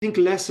think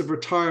less of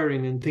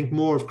retiring and think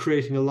more of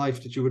creating a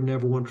life that you would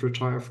never want to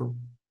retire from.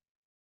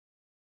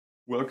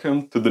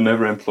 Welcome to the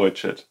Never Employed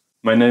Chat.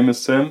 My name is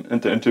Sam,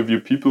 and I interview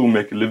people who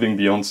make a living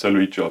beyond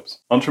salary jobs,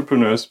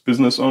 entrepreneurs,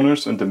 business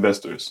owners, and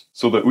investors,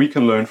 so that we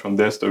can learn from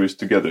their stories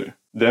together.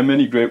 There are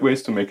many great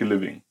ways to make a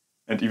living,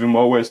 and even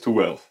more ways to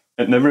wealth.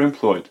 At Never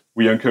Employed,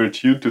 we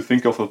encourage you to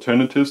think of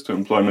alternatives to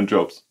employment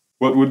jobs.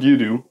 What would you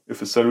do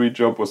if a salary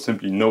job was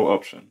simply no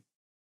option?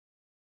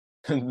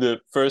 The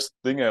first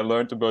thing I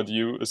learned about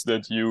you is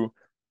that you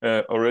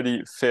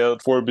already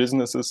failed 4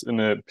 businesses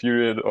in a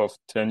period of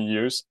 10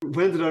 years.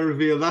 When did I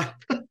reveal that?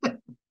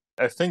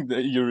 I think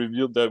that you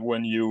revealed that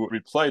when you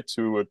replied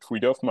to a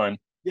tweet of mine.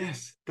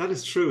 Yes, that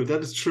is true.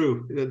 That is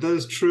true.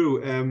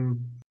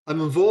 I'm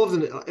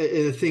involved in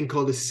a thing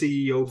called the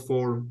CEO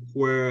Forum,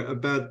 where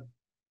about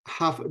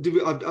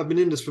I've been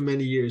in this for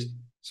many years.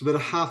 So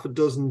about a half a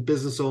dozen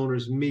business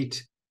owners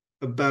meet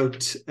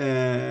about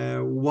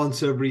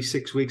once every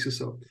 6 weeks or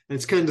so. And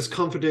it's kind of this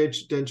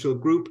confidential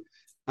group,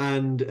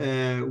 and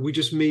we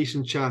just meet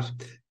and chat.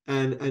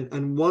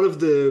 And one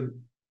of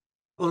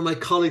my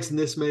colleagues in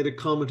this made a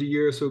comment a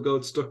year or so ago.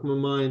 It stuck in my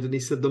mind, and he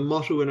said the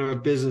motto in our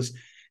business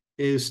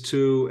is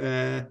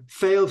to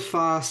fail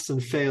fast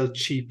and fail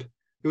cheap.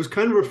 It was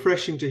kind of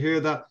refreshing to hear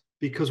that,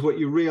 because what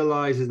you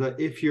realize is that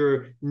if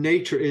your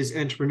nature is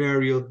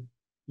entrepreneurial,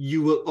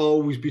 you will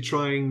always be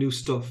trying new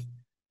stuff.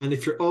 And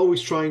if you're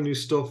always trying new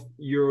stuff,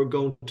 you're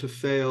going to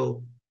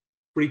fail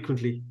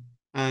frequently.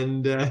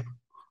 And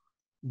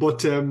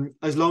but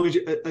as long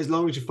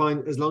as you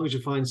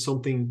find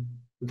something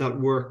that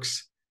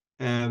works,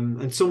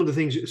 and some of the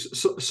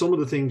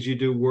things you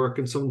do work,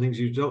 and some things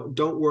you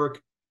don't work.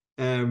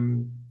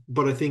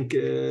 But I think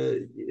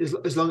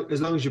as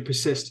long as you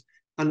persist,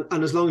 and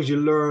as long as you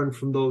learn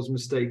from those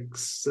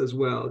mistakes as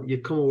well, you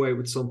come away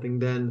with something.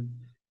 Then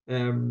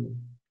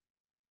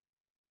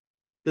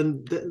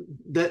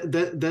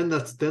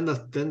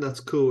that's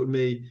cool with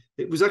me.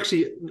 It was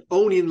actually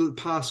only in the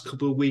past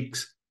couple of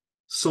weeks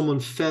someone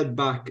fed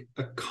back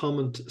a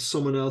comment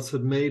someone else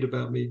had made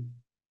about me,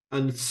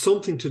 and it's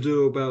something to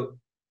do about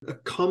a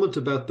comment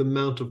about the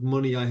amount of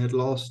money I had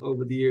lost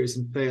over the years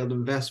in failed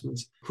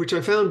investments, which I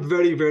found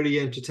very, very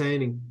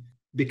entertaining,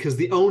 because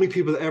the only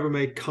people that ever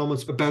make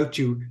comments about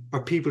you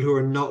are people who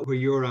are not where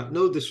you're at.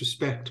 No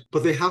disrespect,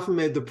 but they haven't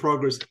made the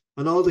progress.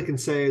 And all they can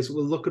say is,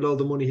 well, look at all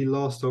the money he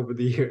lost over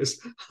the years.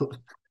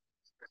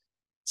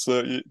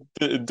 So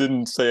it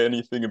didn't say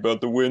anything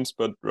about the wins,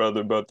 but rather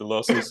about the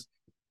losses.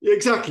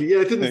 Exactly.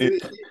 Yeah, it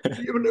didn't.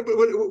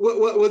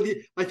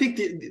 I think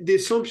the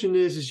assumption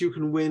is you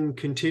can win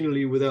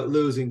continually without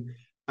losing,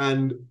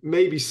 and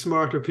maybe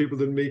smarter people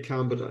than me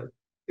can, but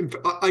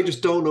I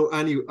just don't know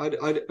any.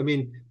 I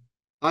mean,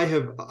 I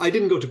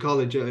didn't go to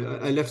college.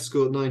 I left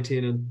school at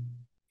 19 and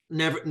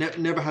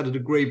never had a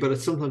degree. But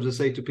sometimes I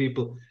say to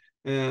people,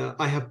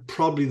 I have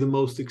probably the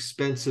most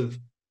expensive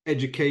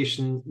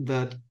education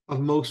that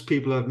of most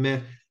people I've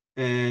met.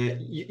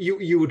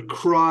 You would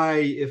cry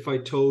if I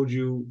told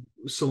you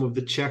some of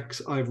the checks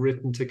I've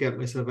written to get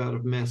myself out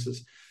of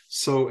messes.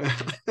 So,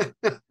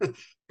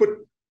 but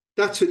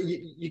that's what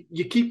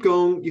you keep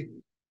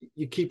going.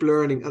 You keep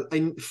learning.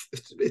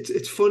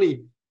 It's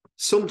funny.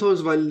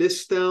 Sometimes if I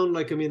list down,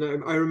 like, I mean,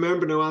 I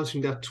remember now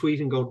answering that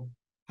tweet and go,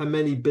 how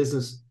many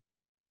businesses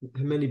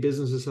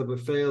have I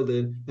failed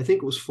in? I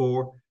think it was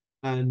 4,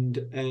 and.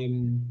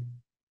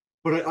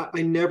 But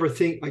I never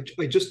think,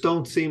 I just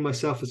don't see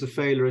myself as a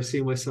failure. I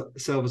see myself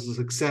as a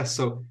success.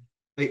 So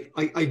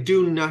I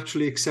do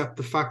naturally accept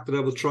the fact that I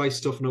will try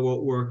stuff and it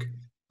won't work,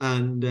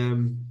 and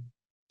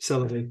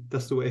celebrate.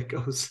 That's the way it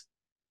goes.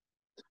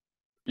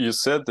 You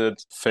said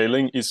that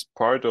failing is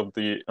part of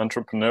the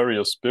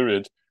entrepreneurial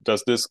spirit.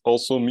 Does this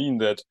also mean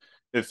that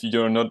if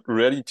you're not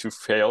ready to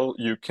fail,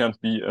 you can't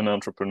be an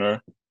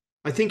entrepreneur?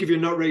 I think if you're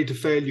not ready to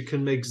fail, you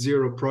can make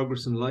zero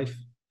progress in life.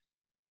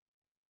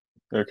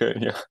 Okay,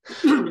 yeah,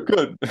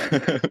 good.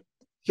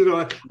 You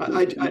know,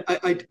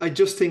 I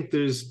just think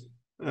there's,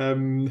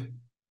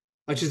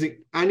 I just think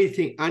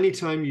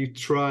anytime you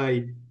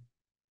try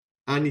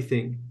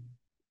anything,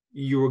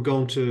 you're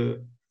going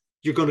to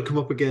come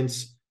up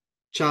against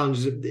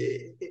challenges.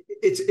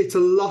 It's a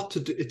lot to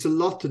do. It's a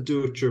lot to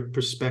do with your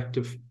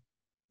perspective.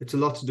 It's a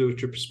lot to do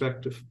with your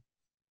perspective.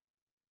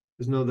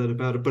 There's no doubt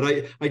about it.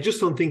 But I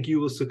just don't think you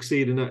will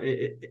succeed in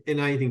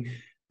anything.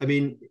 I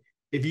mean,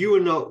 if you were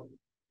not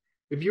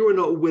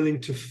willing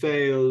to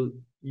fail,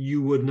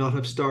 you would not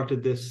have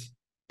started this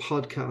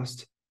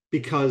podcast,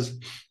 because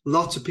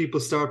lots of people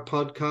start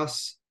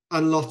podcasts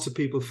and lots of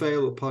people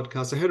fail with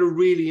podcasts. I heard a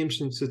really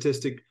interesting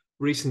statistic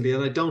recently,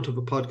 and I don't have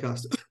a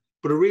podcast,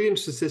 but a really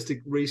interesting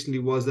statistic recently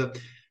was that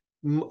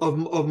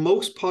of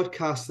most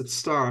podcasts that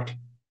start,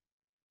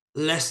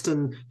 less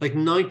than like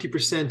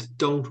 90%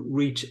 don't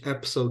reach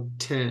episode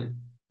 10.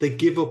 They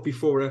give up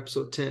before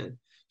episode 10.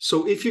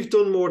 So if you've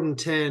done more than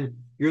 10,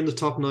 you're in the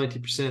top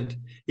 90%.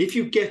 If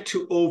you get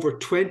to over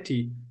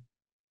 20,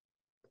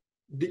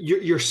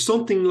 you're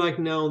something like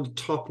now in the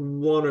top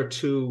 1 or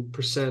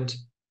 2%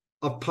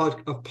 of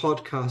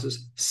podcasts.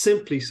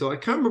 Simply so. I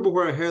can't remember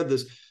where I heard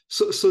this.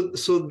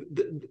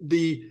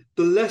 The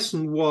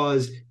lesson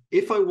was,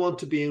 if I want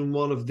to be in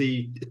one of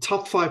the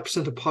top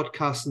 5% of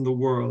podcasts in the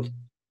world,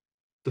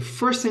 the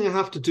first thing I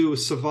have to do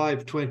is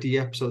survive 20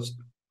 episodes.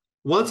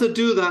 Once I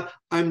do that,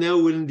 I'm now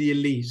within the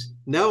elite.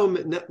 Now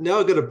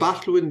I've got to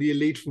battle in the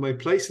elite for my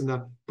place in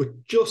that. But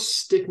just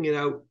sticking it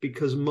out,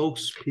 because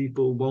most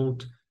people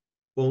won't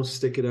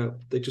stick it out.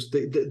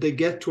 They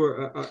get to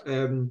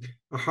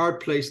a hard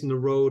place in the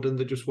road, and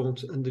they just won't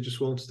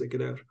stick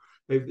it out.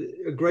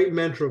 A great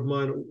mentor of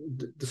mine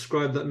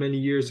described that many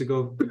years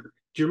ago. Do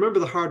you remember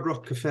the Hard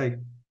Rock Cafe?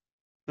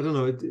 I don't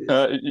know.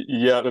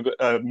 Yeah,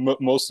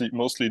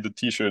 mostly the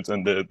T-shirts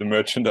and the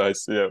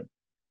merchandise. Yeah.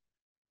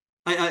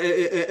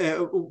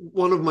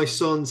 One of my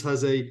sons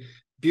has a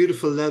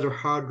beautiful leather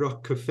Hard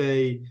Rock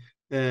Cafe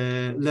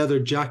leather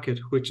jacket,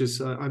 which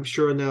is, I'm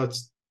sure now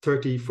it's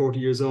 30, 40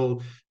 years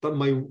old. But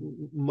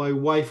my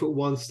wife at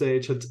one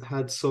stage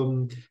had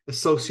some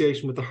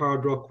association with the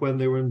Hard Rock when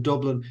they were in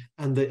Dublin,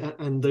 and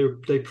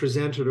they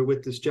presented her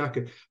with this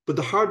jacket. But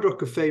the Hard Rock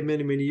Cafe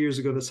many years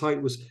ago, its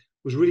height was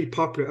really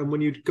popular. And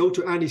when you'd go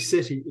to any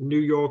city, New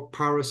York,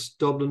 Paris,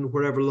 Dublin,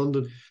 wherever,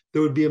 London,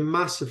 there would be a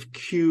massive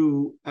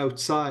queue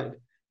outside.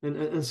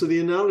 And so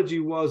the analogy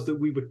was that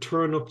we would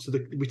turn up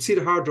we'd see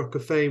the Hard Rock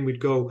Cafe and we'd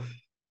go,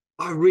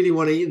 I really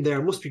want to eat in there.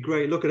 It must be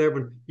great. Look at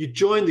everyone. You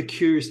join the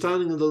queue, you're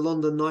standing in the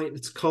London night,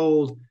 it's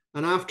cold.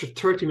 And after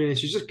 30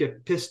 minutes, you just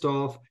get pissed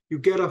off. You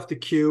get off the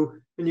queue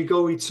and you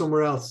go eat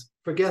somewhere else.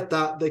 Forget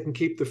that. They can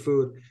keep the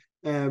food.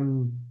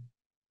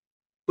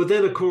 But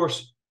then, of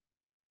course,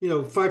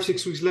 5,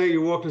 6 weeks later,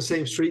 you walk in the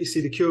same street, you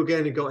see the queue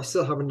again, and go, I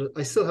still haven't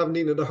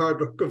eaten at the Hard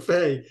Rock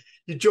Cafe.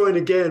 You join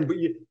again, but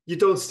you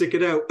don't stick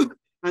it out.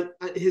 And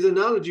his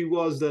analogy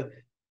was that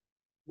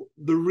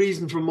the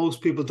reason for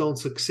most people don't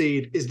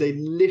succeed is they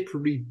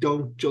literally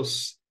don't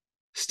just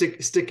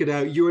stick it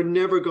out. You are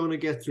never going to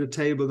get to the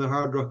table in the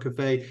Hard Rock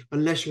Cafe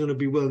unless you're going to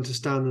be willing to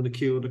stand in the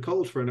queue in the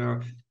cold for an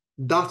hour.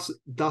 That's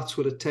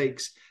what it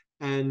takes.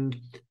 And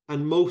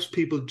most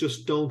people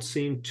just don't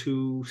seem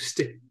to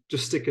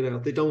stick it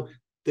out. They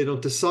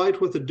don't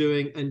decide what they're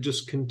doing and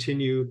just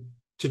continue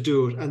to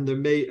do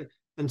it.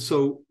 And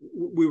so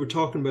we were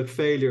talking about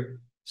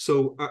failure.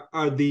 So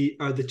are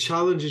the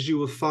challenges you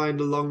will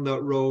find along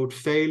that road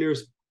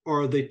failures,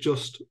 or are they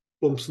just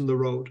bumps in the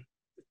road?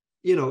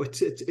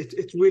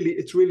 It's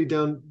really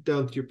down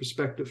to your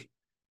perspective.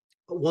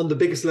 One of the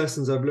biggest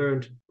lessons I've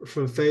learned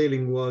from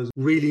failing was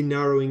really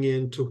narrowing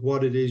in to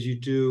what it is you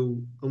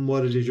do and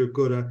what it is you're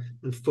good at,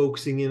 and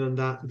focusing in on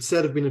that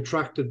instead of being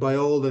attracted by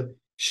all the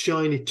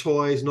shiny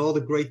toys and all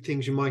the great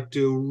things you might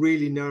do.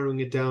 Really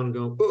narrowing it down and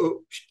going,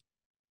 oh,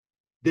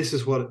 this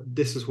is what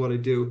I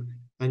do.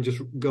 And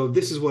just go,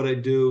 this is what I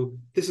do.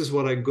 This is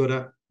what I'm good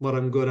at.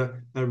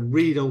 I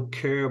really don't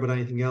care about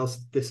anything else.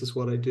 This is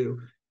what I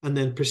do. And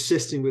then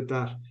persisting with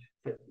that.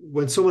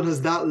 When someone has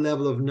that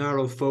level of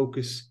narrow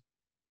focus,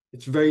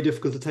 it's very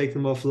difficult to take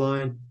them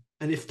offline.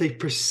 And if they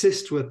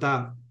persist with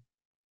that,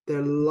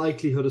 their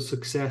likelihood of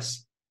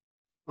success,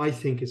 I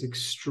think, is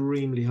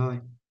extremely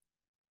high.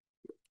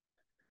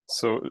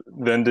 So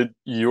then did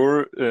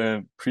your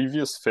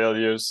previous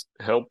failures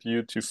help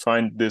you to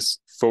find this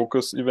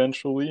focus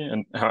eventually?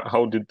 And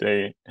how did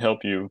they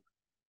help you?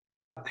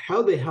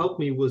 How they helped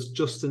me was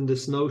just in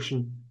this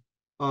notion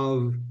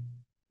of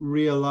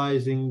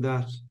realizing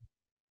that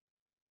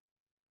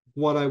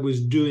what I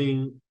was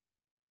doing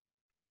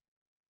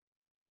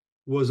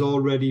was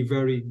already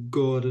very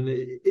good.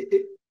 And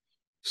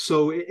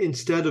so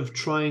instead of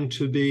trying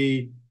to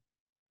be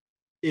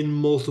in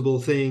multiple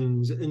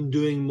things and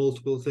doing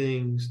multiple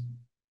things,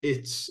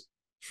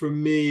 for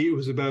me, it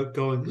was about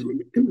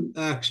going,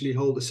 actually,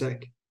 hold a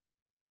sec.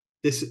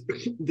 This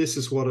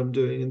is what I'm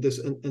doing, and this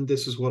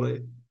is what I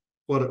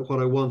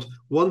want.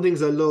 One of the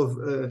things I love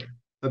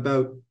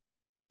about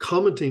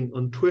commenting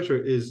on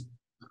Twitter is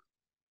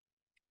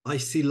I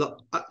see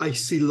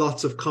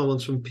lots of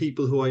comments from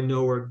people who I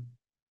know are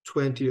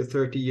 20 or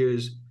 30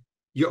 years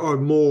or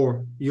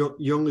more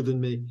younger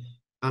than me,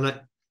 and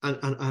I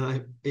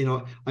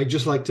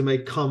just like to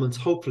make comments,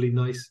 hopefully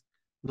nice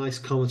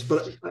comments.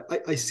 But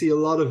I see a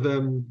lot of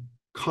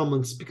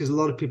comments because a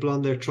lot of people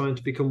on there trying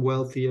to become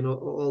wealthy and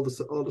all this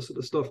sort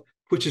of stuff,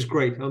 which is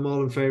great. I'm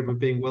all in favor of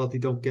being wealthy,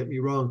 don't get me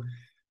wrong.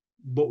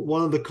 But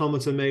one of the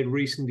comments I made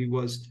recently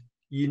was,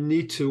 you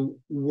need to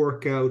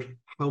work out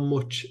how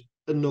much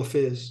enough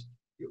is.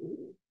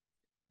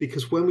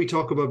 Because when we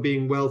talk about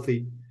being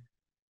wealthy,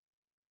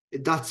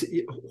 that's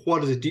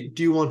what is it?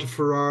 Do you want a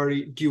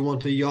Ferrari? Do you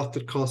want a yacht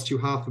that costs you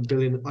 $500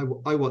 million?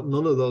 I want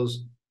none of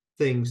those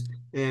things.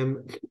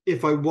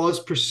 If I was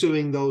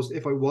pursuing those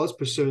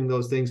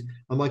things,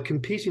 am I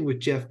competing with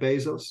Jeff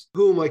Bezos?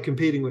 Who am I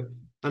competing with?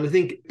 And I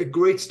think a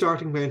great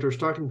starting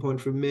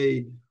point for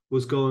me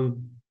was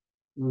going,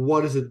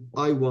 what is it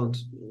I want?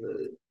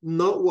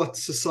 Not what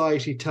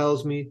society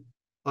tells me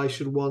I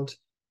should want,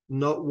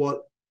 not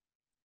what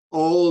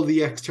all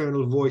the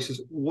external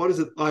voices. What is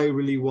it I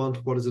really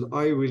want? What is it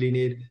I really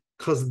need?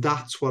 Because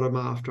that's what I'm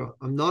after.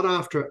 I'm not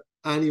after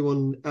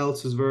anyone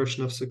else's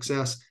version of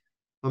success.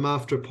 I'm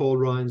after Paul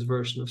Ryan's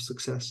version of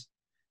success.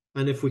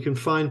 And if we can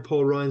find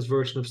Paul Ryan's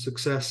version of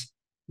success,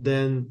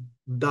 then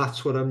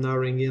that's what I'm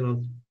narrowing in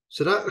on.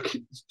 So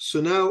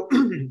now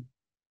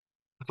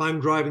if I'm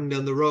driving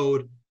down the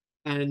road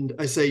and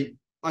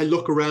I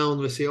look around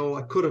and I say, oh,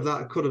 I could have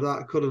that, I could have that,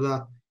 I could have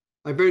that.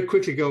 I very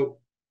quickly go,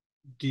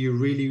 do you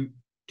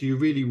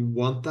really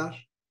want that?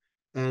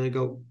 And I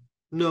go,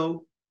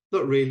 no,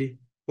 not really.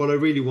 What I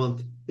really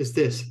want is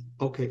this.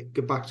 Okay,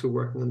 get back to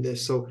working on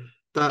this. So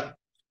that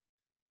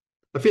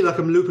I feel like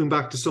I'm looping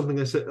back to something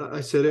I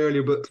said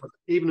earlier, but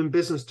even in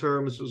business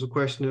terms, it was a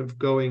question of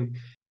going,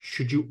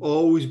 should you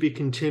always be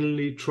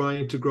continually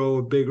trying to grow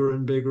a bigger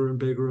and bigger and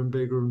bigger and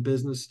bigger in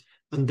business?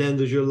 And then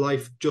does your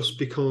life just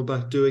become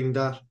about doing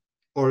that?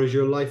 Or is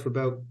your life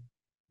about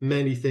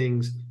many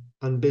things?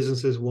 And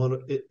business is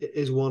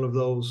one of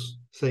those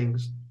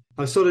things.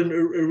 I saw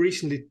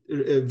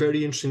a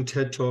very interesting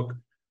TED talk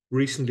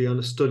recently on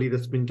a study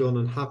that's been done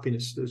on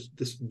happiness. There's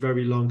this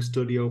very long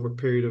study over a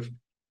period of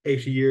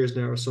 80 years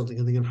now or something.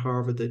 I think in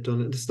Harvard they've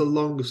done it. It's the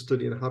longest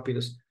study on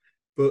happiness.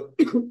 But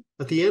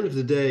at the end of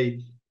the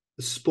day,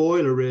 the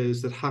spoiler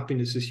is that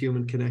happiness is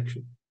human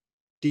connection.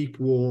 Deep,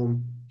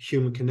 warm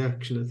human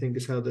connection, I think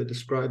is how they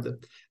described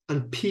it.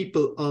 And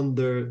people on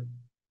their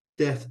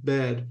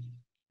deathbed,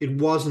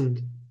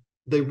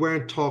 they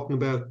weren't talking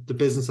about the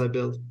business I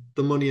built,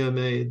 the money I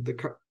made,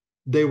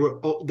 they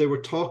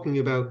were talking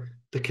about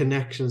the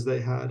connections they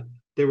had.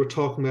 They were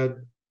talking about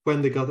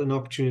when they got an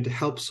opportunity to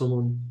help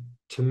someone,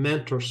 to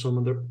mentor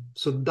someone.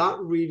 So that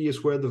really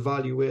is where the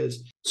value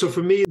is. So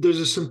for me, there's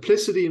a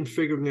simplicity in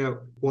figuring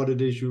out what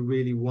it is you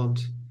really want,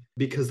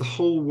 because the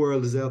whole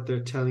world is out there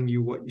telling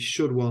you what you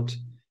should want.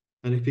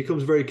 And it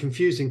becomes very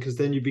confusing because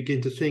then you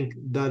begin to think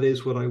that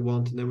is what I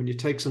want. And then when you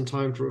take some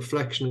time to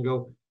reflection and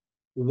go,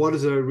 what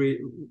is it I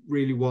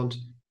really want?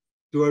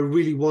 Do I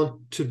really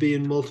want to be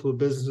in multiple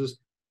businesses,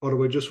 or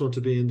do I just want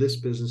to be in this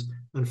business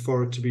and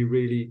for it to be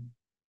really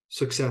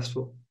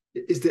successful?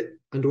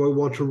 And do I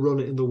want to run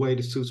it in the way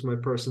that suits my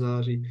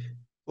personality?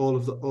 All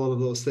of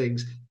those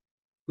things.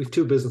 We have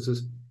two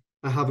businesses.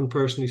 I haven't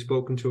personally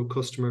spoken to a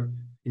customer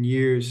in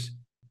years.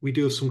 We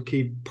do have some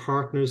key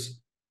partners.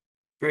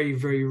 Very,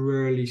 very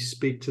rarely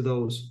speak to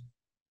those.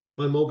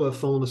 My mobile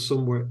phone is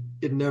somewhere.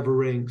 It never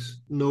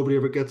rings. Nobody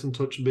ever gets in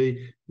touch with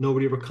me.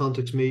 Nobody ever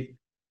contacts me.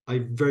 I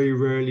very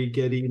rarely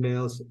get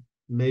emails.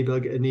 Maybe I'll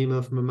get an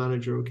email from a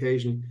manager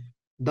occasionally.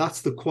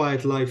 That's the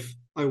quiet life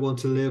I want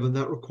to live, and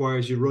that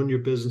requires you run your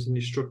business and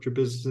you structure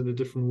business in a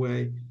different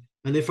way.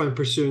 And if I'm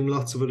pursuing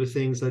lots of other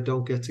things, I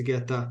don't get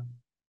that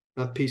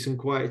peace and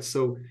quiet.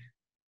 So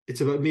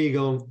it's about me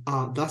going,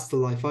 that's the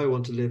life I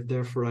want to live,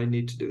 therefore I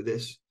need to do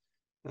this.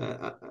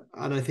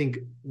 And I think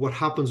what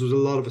happens with a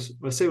lot of us,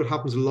 when I say what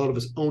happens with a lot of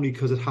us, only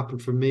because it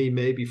happened for me,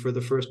 maybe for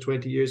the first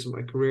 20 years of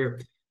my career,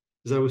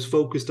 is I was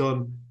focused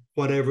on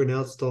what everyone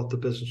else thought the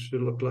business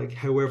should look like,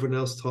 how everyone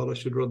else thought I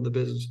should run the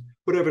business,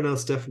 what everyone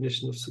else's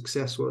definition of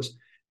success was.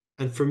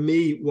 And for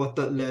me, what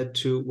that led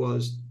to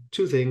was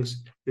two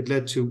things. It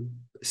led to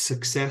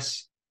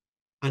success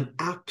and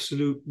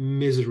absolute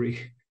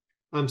misery.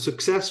 I'm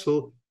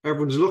successful.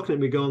 Everyone's looking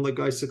at me going, that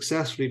guy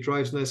successfully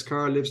drives a nice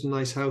car, lives in a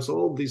nice house,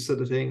 all these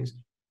sort of things.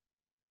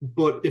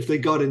 But if they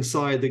got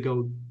inside, they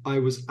go, I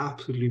was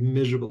absolutely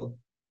miserable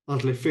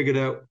until I figured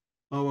out,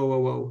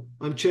 oh,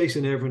 I'm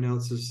chasing everyone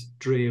else's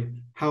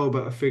dream. How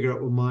about I figure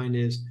out what mine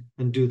is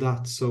and do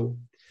that? So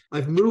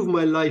I've moved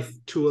my life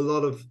to a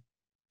lot of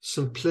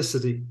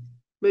simplicity.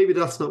 Maybe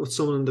that's not what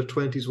someone in their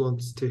 20s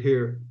wants to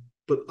hear,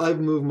 but I've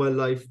moved my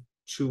life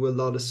to a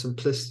lot of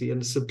simplicity.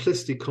 And the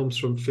simplicity comes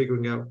from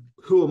figuring out,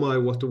 who am I?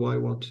 What do I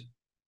want?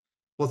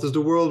 What does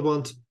the world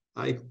want?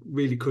 I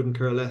really couldn't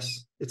care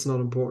less. It's not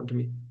important to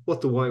me.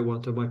 What do I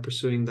want? Am I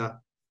pursuing that?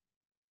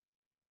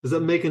 Does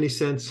that make any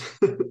sense?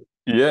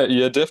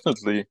 Yeah,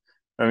 definitely.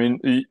 I mean,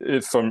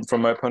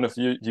 from my point of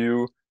view,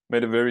 you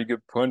made a very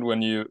good point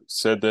when you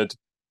said that,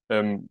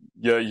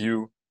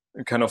 you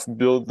kind of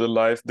build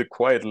the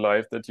quiet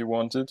life that you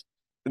wanted.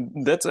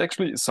 That's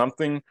actually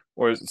something,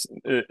 or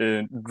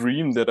a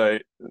dream that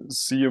I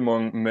see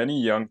among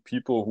many young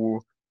people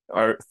who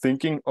are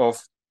thinking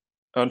of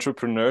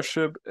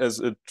entrepreneurship as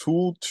a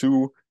tool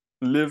to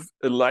live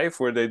a life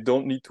where they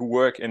don't need to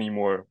work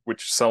anymore,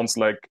 which sounds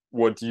like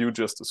what you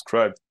just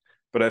described.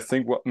 But I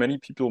think what many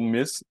people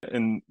miss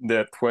in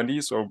their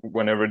 20s or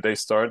whenever they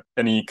start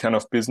any kind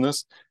of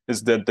business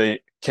is that they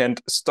can't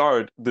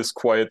start this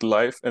quiet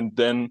life and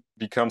then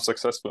become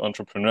successful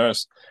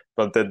entrepreneurs,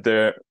 but that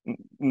there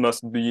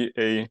must be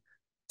a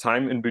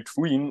time in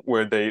between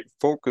where they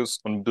focus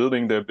on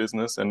building their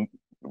business, and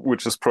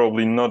which is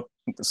probably not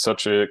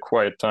such a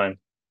quiet time.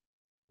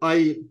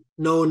 I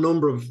know a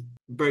number of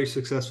very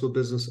successful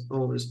business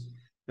owners,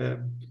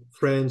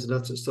 friends and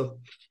that sort of stuff,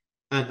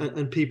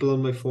 and people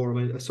on my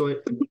forum. So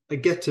I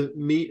get to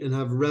meet and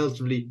have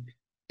relatively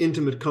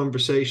intimate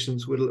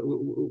conversations with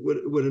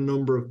a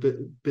number of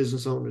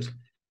business owners,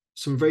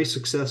 some very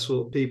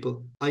successful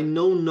people. I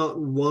know not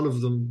one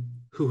of them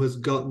who has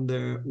gotten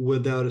there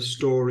without a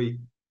story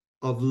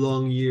of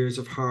long years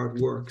of hard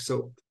work.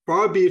 So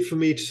far be it for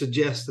me to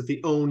suggest that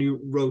the only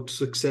road to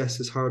success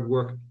is hard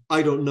work.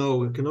 I don't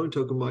know. I can only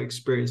talk of my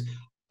experience.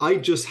 I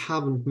just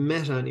haven't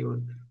met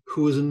anyone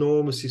who is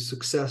enormously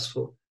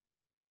successful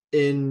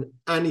in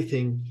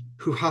anything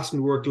who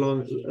hasn't worked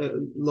long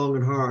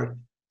and hard.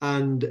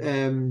 And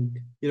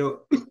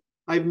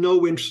I have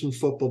no interest in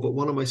football, but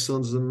one of my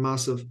sons is a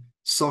massive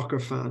soccer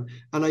fan.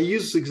 And I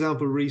used this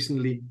example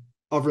recently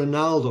of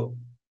Ronaldo,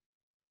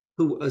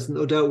 who is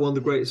no doubt one of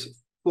the greatest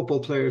football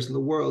players in the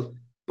world.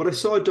 But I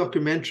saw a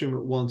documentary on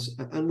it once,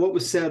 and what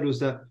was said was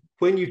that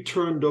when you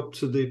turned up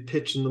to the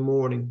pitch in the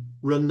morning,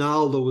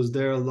 Ronaldo was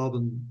there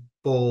lobbing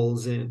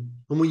balls in.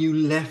 And when you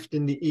left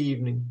in the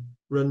evening,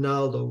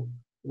 Ronaldo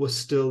was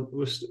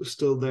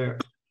still there.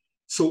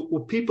 So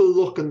when people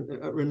look at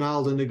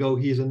Ronaldo and they go,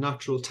 he's a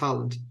natural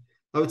talent,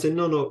 I would say,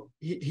 no,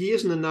 he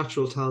isn't a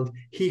natural talent.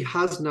 He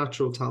has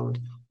natural talent.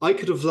 I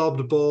could have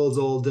lobbed balls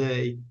all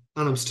day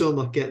and I'm still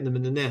not getting them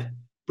in the net.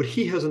 But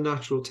he has a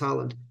natural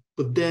talent.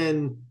 But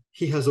then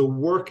he has a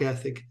work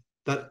ethic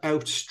that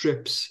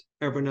outstrips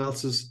everyone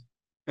else's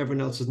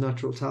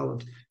natural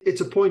talent. It's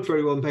a point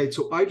very well made.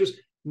 So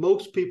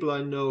most people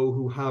I know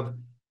who have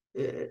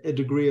a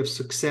degree of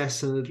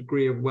success and a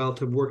degree of wealth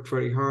have worked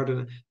very hard.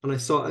 And I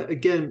saw,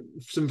 again,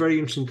 some very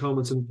interesting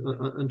comments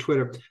on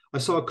Twitter. I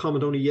saw a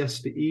comment only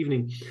yesterday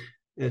evening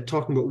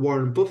talking about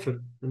Warren Buffett.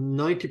 And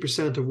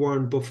 90% of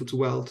Warren Buffett's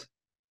wealth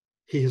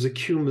he has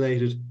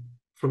accumulated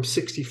from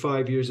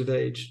 65 years of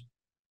age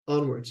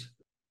onwards.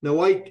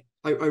 Now, I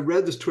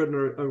read this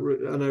Twitter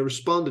and I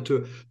responded to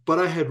it, but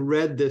I had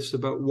read this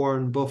about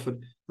Warren Buffett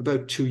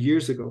about 2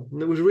 years ago.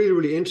 And it was really,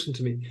 really interesting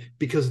to me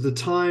because at the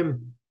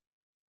time,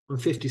 I'm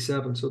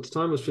 57, so at the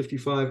time I was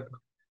 55,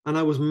 and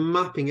I was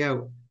mapping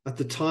out at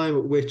the time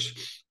at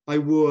which I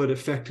would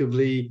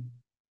effectively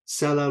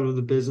sell out of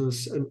the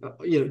business, and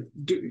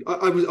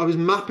I was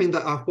mapping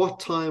that at what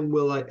time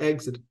will I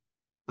exit,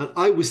 and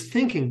I was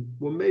thinking,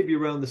 well, maybe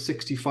around the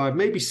 65,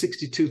 maybe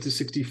 62 to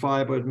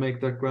 65, I'd make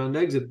that grand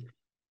exit,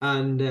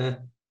 and then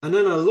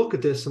I look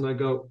at this and I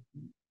go,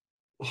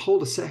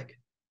 hold a sec,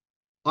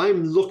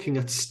 I'm looking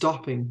at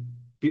stopping.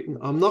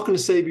 I'm not going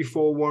to say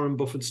before Warren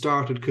Buffett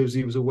started because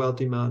he was a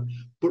wealthy man,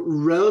 but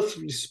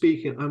relatively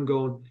speaking, I'm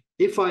going,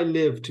 if I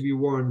live to be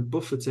Warren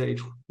Buffett's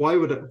age, why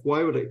would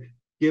I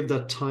give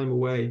that time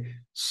away?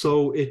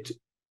 So it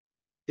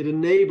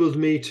enabled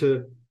me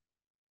to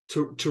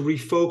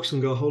refocus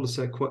and go, hold a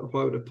sec,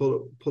 why would I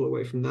pull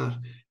away from that?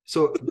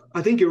 So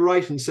I think you're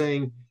right in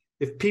saying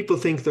if people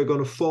think they're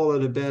going to fall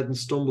out of bed and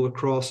stumble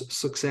across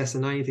success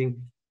in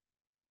anything,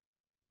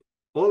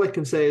 all I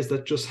can say is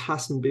that just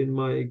hasn't been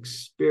my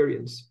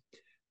experience.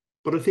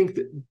 But I think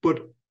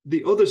but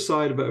the other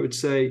side of it, I would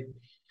say,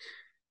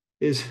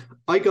 is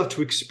I got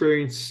to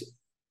experience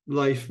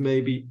life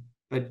maybe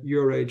at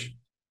your age.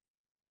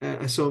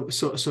 So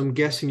I'm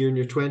guessing you're in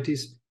your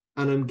 20s,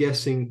 and I'm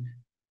guessing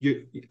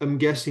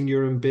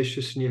you're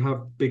ambitious and you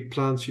have big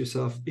plans for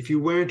yourself. If you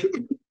weren't,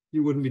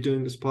 you wouldn't be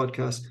doing this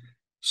podcast.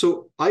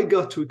 So I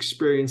got to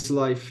experience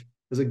life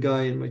as a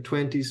guy in my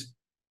 20s.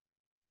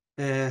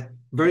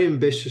 Very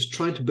ambitious,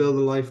 trying to build a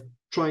life,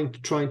 trying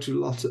to do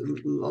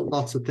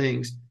lots of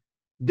things.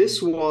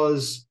 This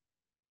was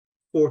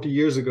 40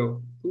 years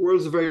ago. The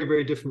world's a very,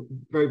 very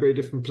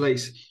different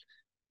place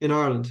in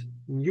Ireland.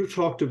 You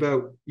talked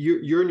about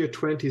you're in your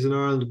 20s in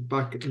Ireland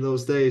back in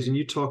those days, and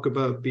you talk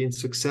about being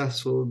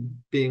successful,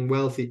 being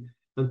wealthy,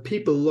 and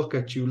people look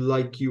at you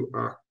like you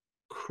are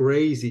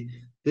crazy.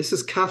 This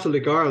is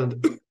Catholic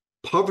Ireland.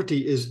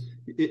 Poverty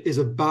is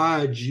a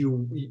badge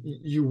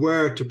you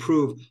wear to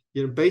prove,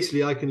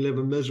 basically I can live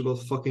a miserable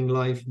fucking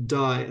life,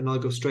 die, and I'll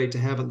go straight to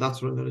heaven.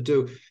 That's what I'm going to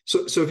do.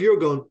 So if you're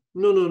going,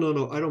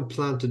 no, I don't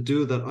plan to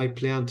do that. I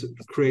plan to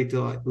create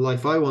the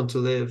life I want to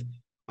live.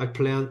 I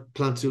plan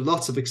to do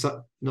lots of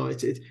no,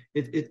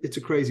 it's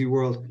a crazy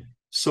world.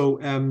 So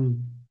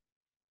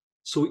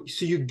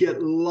you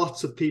get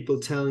lots of people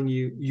telling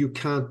you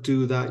can't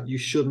do that, you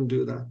shouldn't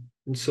do that,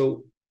 and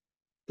so.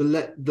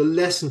 The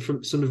lesson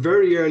from the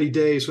very early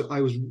days,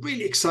 I was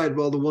really excited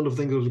about all the wonderful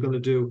things I was going to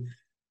do.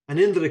 And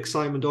in that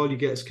excitement, all you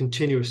get is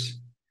continuous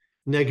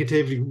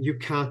negativity. You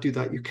can't do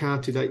that. You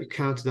can't do that. You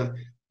can't do that.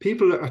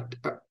 People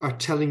are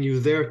telling you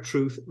their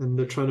truth and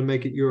they're trying to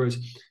make it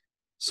yours.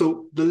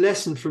 So the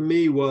lesson for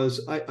me was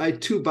I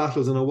had two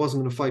battles and I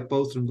wasn't going to fight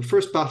both of them. The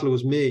first battle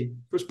was me.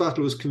 First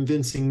battle was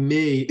convincing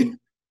me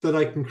that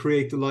I can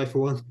create the life I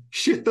want.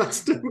 Shit,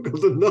 that's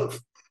difficult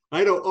enough.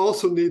 I don't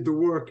also need the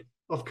work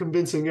of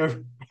convincing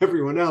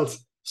everyone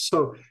else.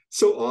 So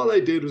all I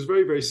did was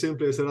very, very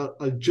simply, I said,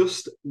 I'll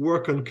just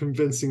work on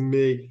convincing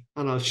me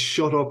and I'll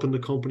shut up in the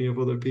company of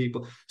other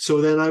people.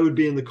 So then I would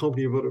be in the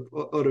company of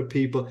other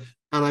people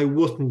and I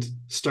wouldn't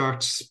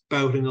start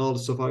spouting all the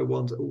stuff I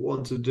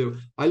want to do.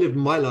 I lived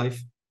my life.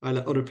 I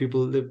let other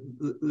people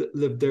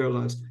live their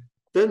lives.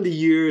 Then the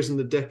years and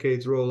the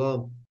decades roll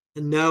on.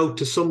 And now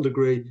to some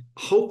degree,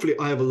 hopefully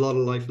I have a lot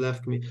of life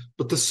left for me,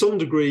 but to some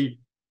degree,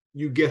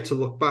 you get to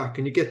look back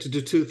and you get to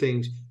do two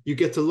things. You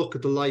get to look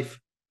at the life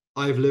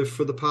I've lived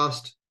for the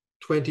past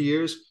 20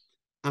 years,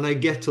 and I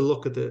get to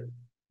look at the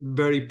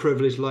very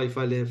privileged life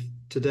I live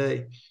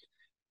today.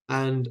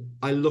 and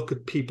I look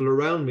at people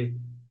around me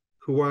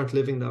who aren't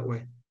living that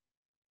way.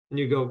 And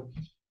you go,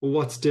 well,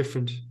 what's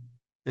different?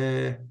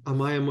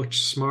 Am I a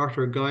much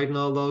smarter guy than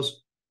all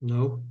those?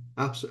 No,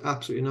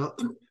 absolutely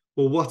not.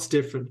 Well, what's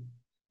different?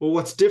 Well,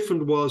 what's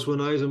different was when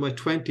I was in my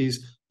 20s,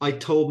 I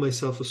told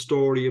myself a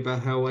story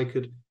about how I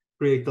could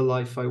create the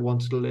life I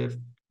wanted to live.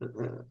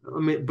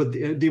 But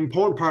the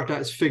important part of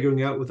that is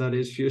figuring out what that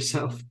is for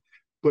yourself.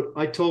 But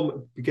I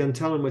began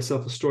telling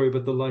myself a story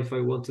about the life I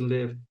want to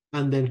live,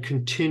 and then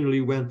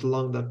continually went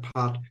along that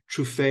path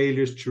through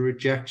failures, through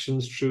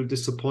rejections, through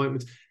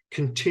disappointments,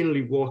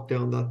 continually walked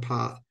down that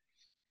path.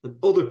 And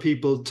other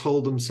people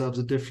told themselves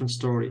a different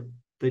story.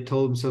 They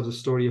told themselves a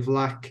story of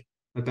lack,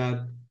 about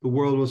the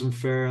world wasn't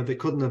fair, they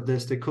couldn't have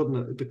this, they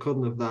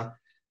couldn't have that.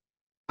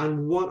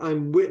 And what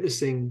I'm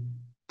witnessing,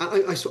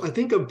 I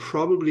think I'm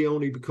probably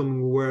only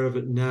becoming aware of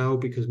it now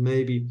because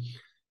maybe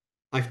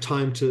I've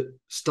time to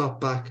stop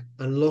back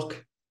and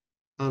look,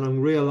 and I'm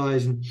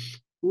realizing,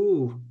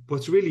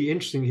 what's really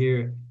interesting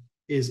here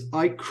is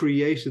I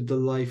created the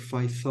life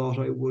I thought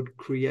I would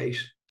create.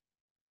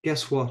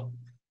 Guess what?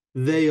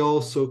 They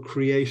also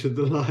created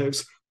the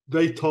lives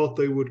they thought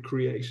they would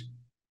create.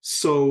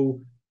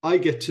 So I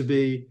get to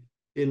be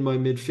in my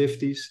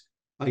mid-50s.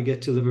 I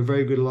get to live a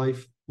very good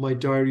life. My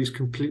diary is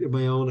completely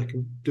my own. I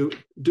can do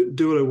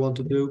what I want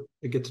to do.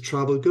 I get to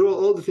travel, do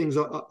all the things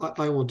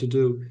I want to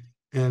do.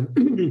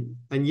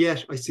 And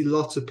yet I see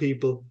lots of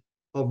people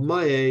of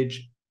my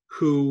age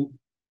who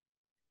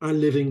are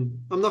living,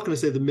 I'm not going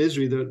to say the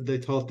misery that they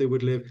thought they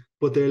would live,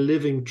 but they're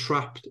living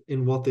trapped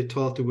in what they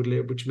thought they would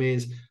live, which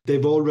means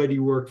they've already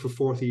worked for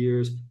 40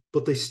 years,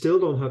 but they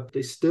still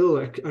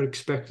are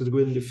expected to go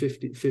into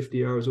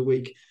 50 hours a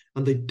week,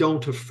 and they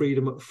don't have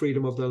freedom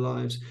of their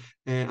lives,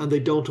 and they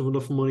don't have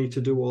enough money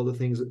to do all the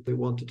things that they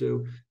want to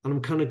do. And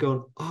I'm kind of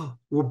going,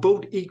 we're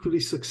both equally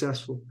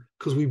successful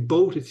because we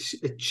both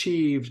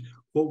achieved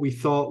what we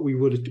thought we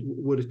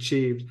would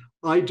achieve.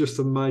 I just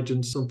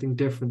imagined something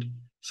different.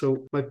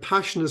 So my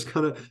passion has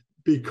kind of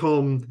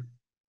become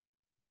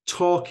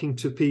talking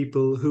to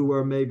people who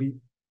are maybe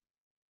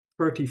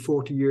 30,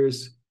 40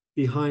 years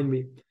behind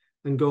me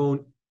and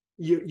going,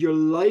 you're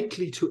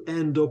likely to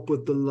end up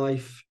with the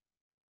life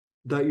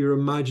that you're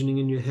imagining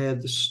in your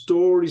head, the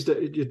stories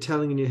that you're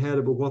telling in your head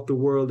about what the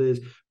world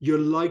is. You're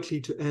likely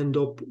to end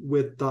up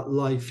with that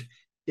life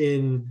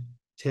in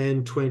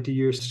 10, 20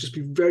 years. So just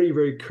be very,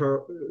 very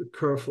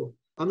careful.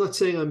 I'm not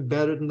saying I'm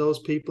better than those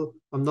people.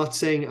 I'm not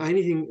saying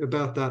anything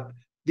about that.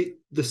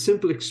 The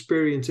simple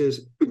experience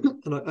is,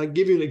 and I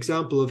give you an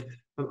example of,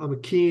 I'm a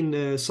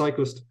keen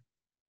cyclist,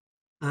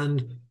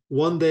 and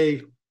one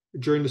day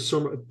during the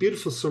summer, a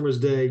beautiful summer's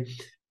day,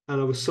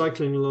 and I was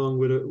cycling along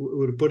with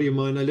a buddy of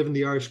mine. I live in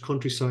the Irish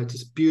countryside.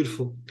 It's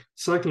beautiful.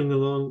 Cycling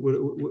along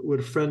with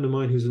a friend of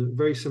mine who's in a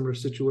very similar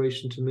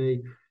situation to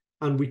me,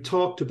 and we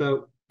talked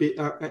about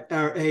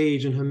our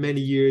age and how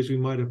many years we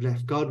might have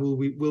left. God, will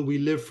we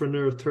live for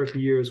another 30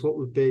 years? What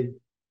would it be?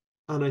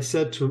 And I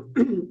said to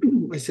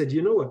him, I said,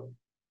 you know what?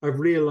 I've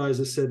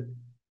realized, I said,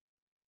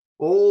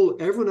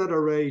 everyone at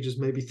our age is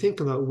maybe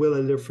thinking that, will I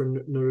live for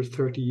another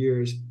 30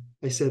 years?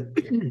 I said,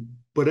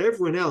 but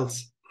everyone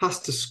else has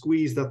to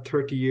squeeze that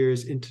 30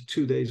 years into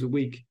 2 days a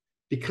week,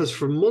 because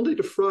from Monday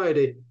to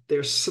Friday,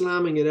 they're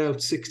slamming it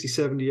out 60,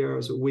 70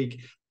 hours a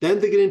week. Then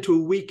they get into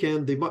a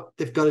weekend, they've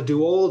got to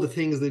do all the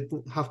things they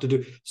have to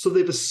do. So they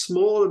have a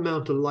small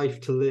amount of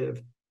life to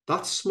live.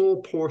 That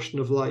small portion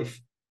of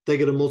life, they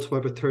get to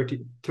multiply by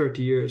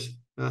 30 years.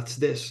 That's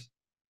this.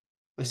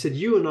 I said,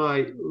 you and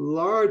I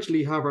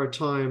largely have our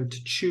time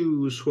to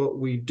choose what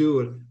we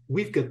do.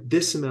 We've got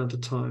this amount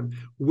of time.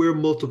 We're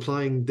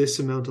multiplying this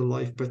amount of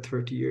life by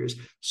 30 years.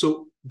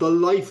 So the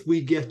life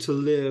we get to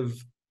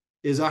live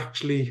is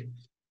actually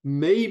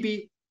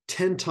maybe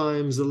 10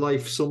 times the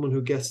life someone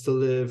who gets to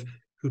live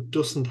who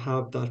doesn't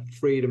have that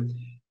freedom.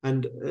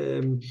 And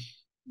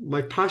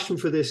my passion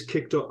for this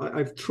kicked off. I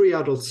have 3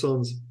 adult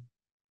sons.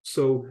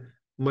 So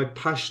my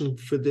passion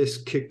for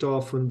this kicked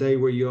off when they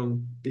were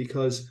young,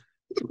 because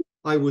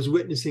I was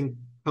witnessing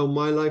how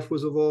my life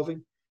was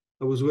evolving.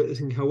 I was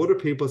witnessing how other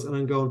people's, and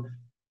I'm going,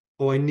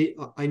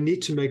 I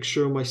need to make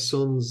sure my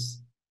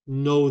sons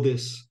know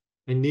this.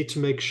 I need to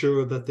make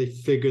sure that they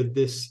figure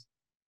this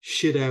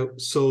shit out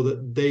so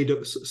that they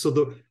do, so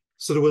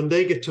that when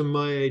they get to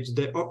my age,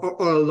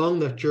 or along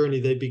that journey,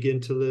 they begin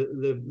to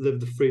live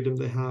the freedom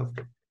they have.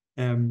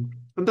 And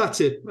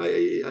that's it.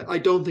 I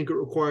don't think it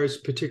requires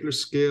particular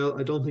skill.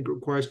 I don't think it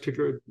requires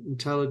particular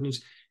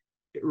intelligence.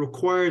 It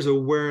requires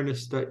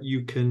awareness that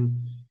you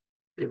can,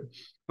 I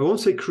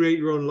won't say create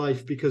your own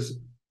life, because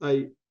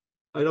I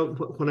don't,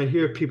 when I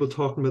hear people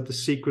talking about The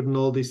Secret and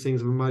all these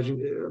things of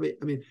imagining,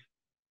 I mean,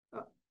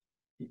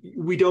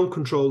 we don't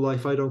control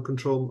life.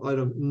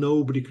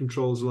 Nobody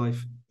controls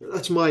life.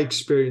 That's my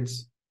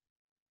experience.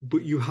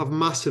 But you have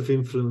massive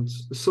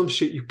influence. There's some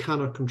shit you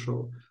cannot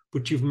control,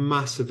 but you've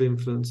massive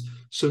influence.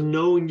 So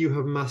knowing you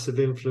have massive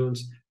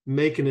influence,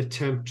 make an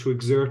attempt to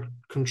exert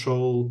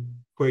control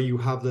where you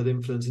have that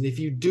influence. And if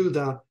you do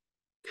that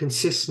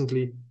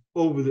consistently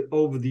over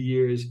the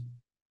years,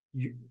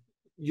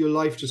 your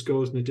life just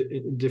goes in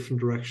a different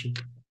direction.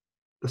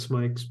 That's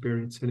my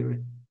experience anyway.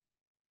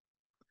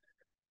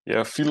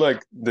 Yeah, I feel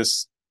like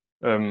this,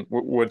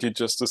 what you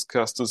just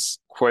discussed is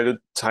quite a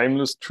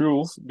timeless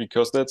truth,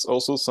 because that's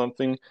also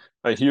something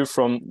I hear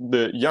from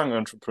the young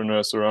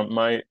entrepreneurs around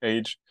my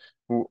age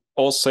who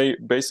all say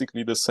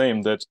basically the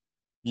same, that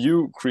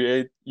you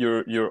create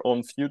your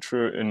own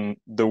future in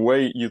the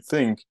way you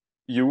think.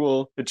 You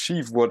will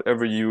achieve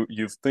whatever you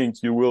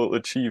think you will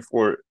achieve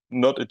or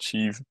not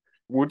achieve.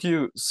 Would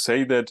you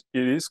say that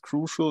it is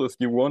crucial, if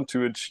you want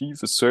to achieve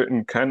a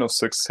certain kind of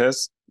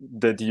success,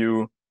 that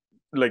you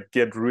like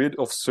get rid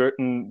of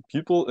certain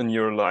people in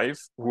your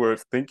life who are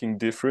thinking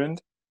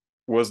different?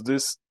 Was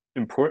this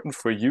important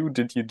for you?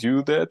 Did you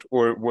do that,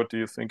 or what do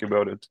you think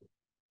about it?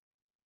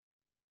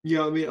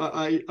 Yeah, I mean,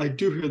 I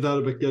do hear that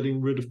about getting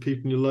rid of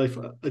people in your life.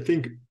 I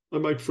think I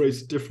might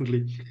phrase it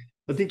differently.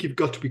 I think you've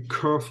got to be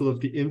careful of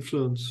the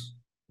influence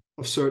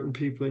of certain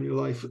people in your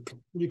life.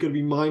 You've got to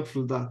be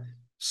mindful of that.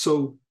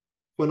 So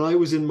when I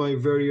was in my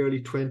very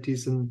early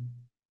 20s and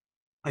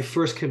I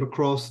first came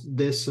across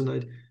this,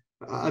 and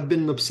I've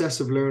been an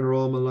obsessive learner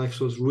all my life.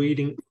 So I was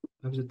reading,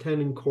 I was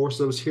attending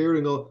courses, I was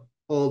hearing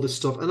all this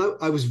stuff, and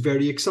I was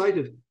very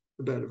excited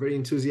about it, very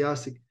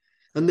enthusiastic.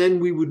 And then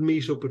we would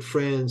meet up with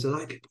friends, and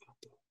I'd be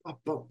bum,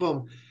 bum,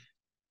 bum.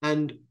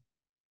 And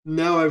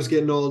now I was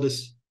getting all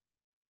this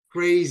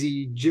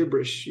crazy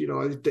gibberish.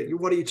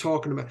 What are you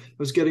talking about? I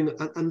was getting,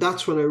 and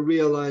that's when I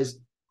realized,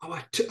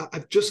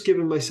 I've just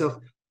given myself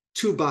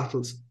two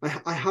battles.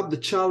 I have the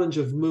challenge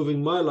of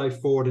moving my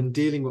life forward and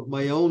dealing with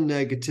my own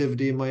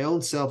negativity and my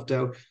own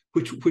self-doubt,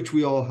 which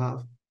we all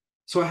have.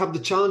 So I have the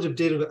challenge of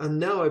dealing with, and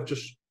now I've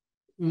just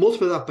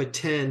multiplied that by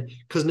 10,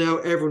 because now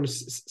everyone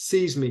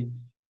sees me.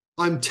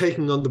 I'm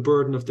taking on the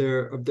burden of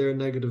their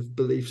negative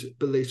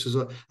beliefs as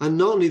well. And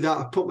not only that,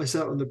 I put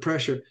myself under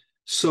pressure.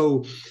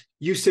 So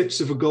you set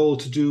yourself a goal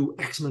to do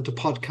X amount of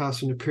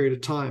podcasts in a period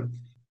of time.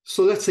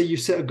 So let's say you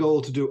set a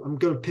goal to do, I'm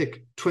going to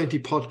pick 20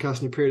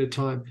 podcasts in a period of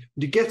time.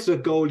 When you get to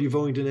that goal, you've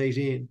only done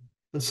 18.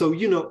 And so,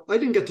 I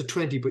didn't get to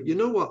 20, but you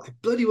know what? I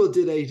bloody well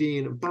did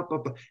 18 and blah, blah,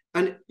 blah.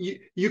 And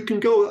you can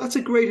go, that's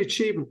a great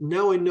achievement.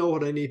 Now I know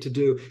what I need to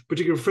do. But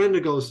you get a friend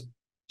that goes,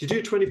 did you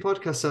do 20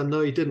 podcasts, Sam?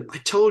 No, you didn't. I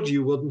told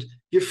you wouldn't.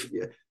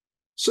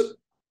 So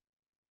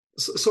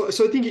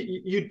I think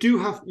you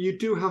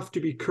do have to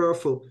be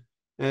careful.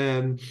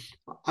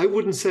 I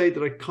wouldn't say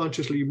that I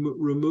consciously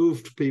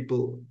removed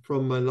people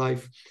from my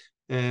life,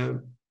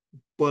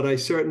 but I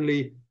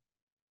certainly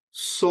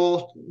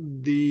sought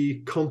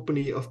the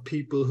company of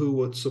people who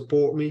would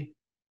support me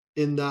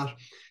in that.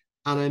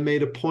 And I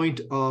made a point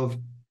of,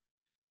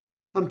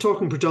 I'm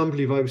talking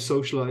predominantly if I was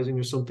socializing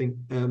or something,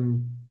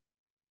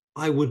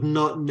 I would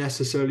not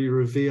necessarily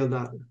reveal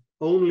that.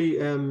 Only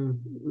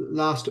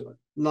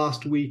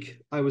last week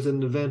I was at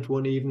an event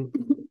one evening,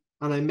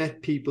 and I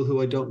met people who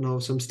I don't know.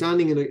 So I'm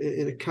standing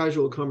in a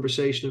casual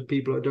conversation of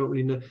people I don't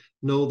really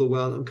know the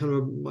well. I'm kind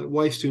of, my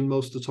wife's doing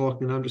most of the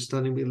talking, and I'm just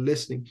standing there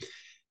listening.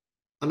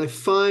 And I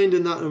find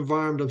in that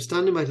environment, I'm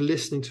standing by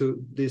listening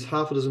to these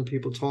half a dozen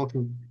people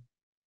talking,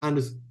 and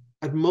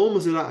at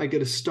moments of that, I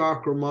get a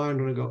stark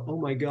reminder, and I go, "Oh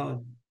my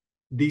God,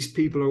 these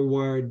people are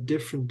wired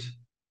different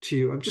to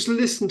you." I'm just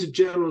listening to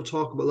general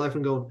talk about life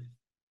and going,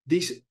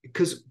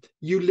 because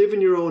you live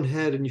in your own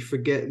head and you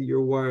forget that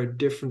you're wired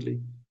differently,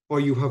 or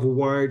you have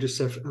wired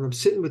yourself. And I'm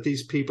sitting with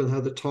these people and how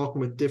they're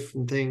talking about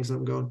different things, and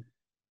I'm going,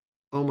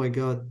 oh my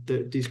God,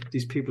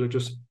 these people are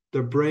just,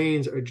 their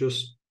brains are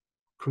just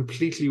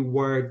completely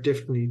wired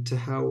differently to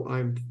how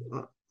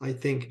I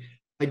think.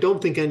 I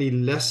don't think any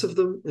less of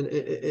them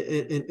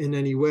in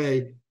any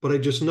way, but I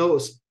just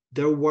notice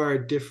they're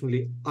wired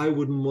differently. I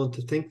wouldn't want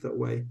to think that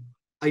way.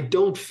 I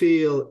don't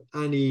feel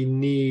any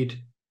need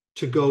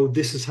to go,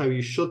 this is how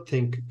you should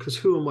think, because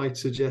who am I to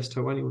suggest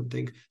how anyone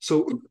thinks?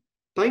 So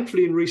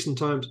thankfully in recent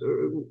times,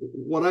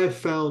 what I've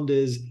found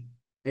is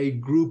a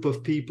group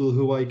of people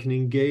who I can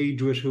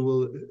engage with, who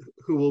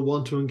will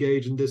want to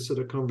engage in this sort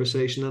of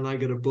conversation, and I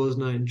get a buzz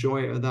and I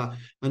enjoy it at that.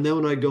 And then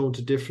when I go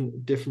into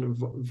different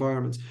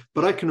environments,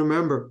 but I can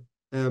remember,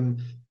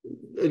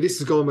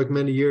 this is going back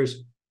many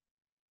years,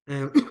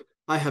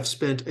 I have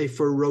spent a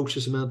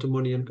ferocious amount of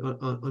money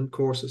on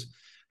courses.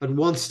 At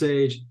one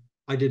stage,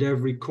 I did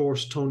every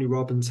course Tony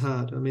Robbins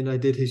had. I mean, I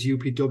did his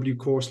UPW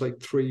course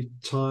like 3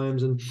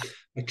 times, and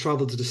I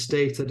traveled to the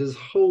States. I did this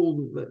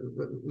whole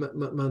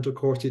mental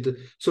course he did.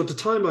 So at the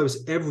time,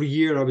 every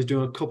year I was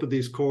doing a couple of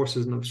these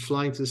courses, and I was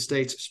flying to the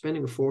States,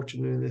 spending a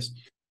fortune doing this.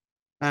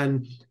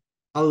 And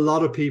a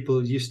lot of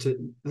people used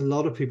to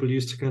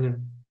kind of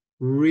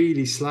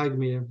really slag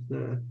me,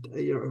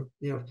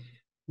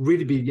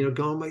 really be, going,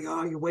 oh my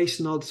God, you're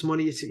wasting all this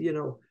money.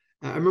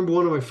 I remember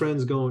one of my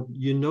friends going,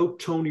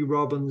 Tony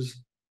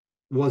Robbins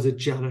was a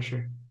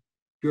janitor.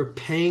 You're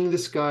paying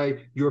this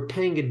guy, you're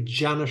paying a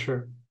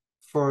janitor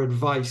for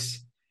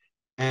advice.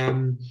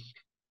 And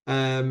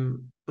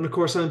of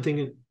course I'm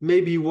thinking,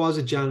 maybe he was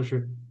a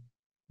janitor,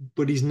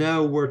 but he's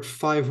now worth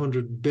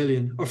 500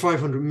 billion or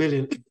 500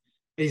 million.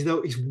 He's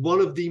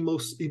one of the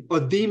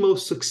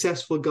most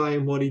successful guy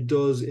in what he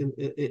does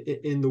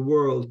in the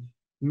world.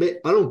 I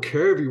don't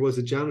care if he was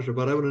a janitor,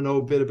 but I want to know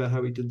a bit about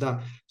how he did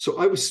that. So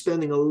I was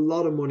spending a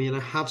lot of money, and I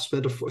have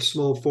spent a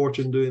small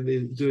fortune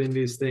doing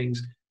these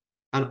things.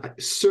 And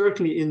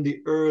certainly in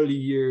the early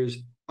years,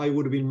 I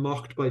would have been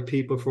mocked by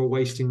people for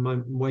wasting my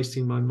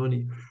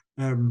money.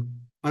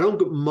 I don't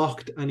get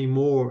mocked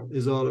anymore,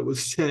 is all I would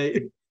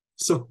say.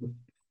 So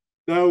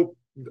now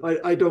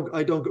I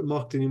don't get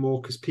mocked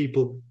anymore because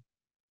people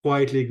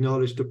quietly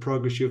acknowledge the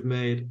progress you've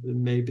made,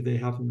 and maybe they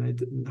haven't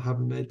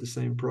made the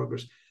same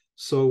progress.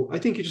 So I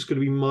think you're just going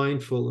to be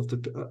mindful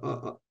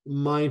of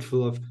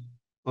mindful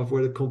of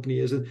where the company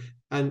is,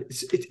 and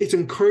it's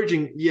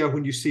encouraging, yeah,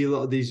 when you see a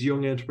lot of these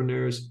young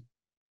entrepreneurs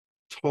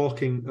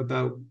talking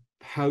about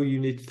how you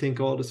need to think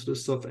all this sort of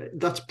stuff.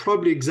 That's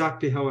probably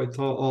exactly how I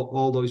thought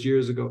all those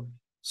years ago.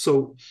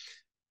 So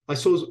I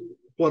suppose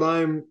what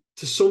I'm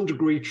to some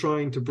degree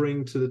trying to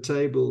bring to the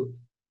table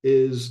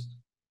is,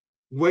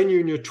 when you're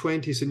in your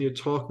 20s and you're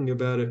talking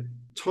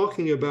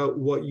about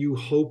what you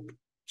hope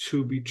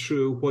to be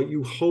true, what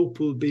you hope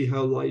will be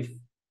how life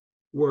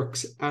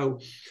works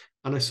out.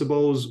 And I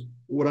suppose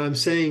what I'm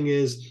saying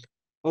is,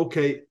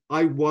 okay,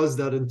 I was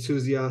that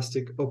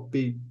enthusiastic,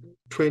 upbeat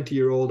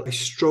 20-year-old. I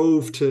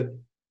strove to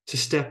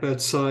step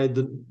outside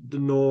the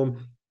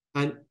norm.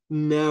 And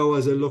now,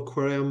 as I look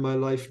where I am in my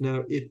life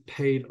now, it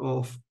paid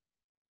off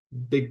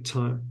big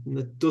time. And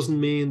that doesn't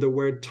mean there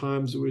were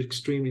times that were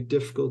extremely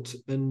difficult.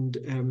 And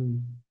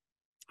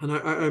I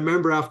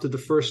remember after the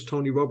first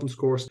Tony Robbins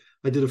course,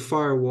 I did a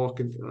fire walk,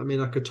 and I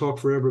mean, I could talk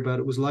forever about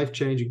it. It was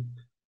life-changing.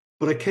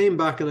 But I came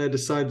back and I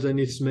decided I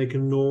needed to make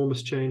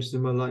enormous changes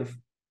in my life,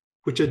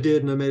 which I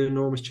did, and I made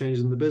enormous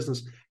changes in the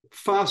business.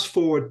 Fast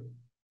forward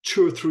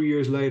 2 or 3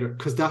 years later,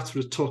 because that's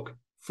what it took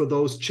for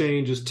those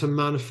changes to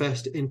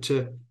manifest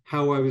into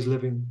how I was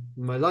living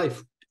my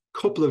life. A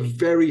couple of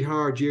very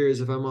hard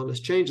years, if I'm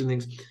honest, changing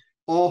things.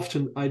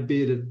 Often I'd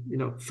be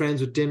at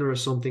friends with dinner or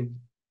something,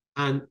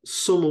 and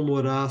someone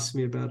would ask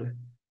me about it.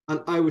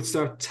 And I would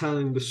start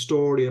telling the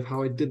story of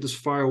how I did this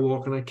fire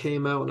walk, and I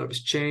came out and I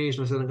was changed,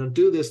 and I said, I'm going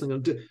to do this, and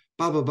I'm going to do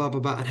blah, blah, blah, blah,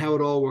 blah, and how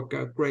it all worked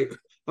out great.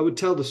 I would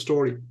tell the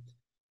story.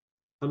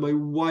 And my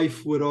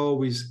wife would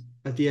always,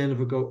 at the end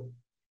of it, go,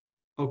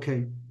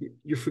 okay,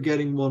 you're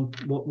forgetting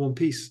one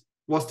piece.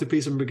 What's the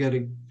piece I'm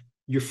forgetting?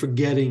 You're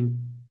forgetting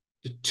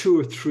the 2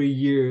 or 3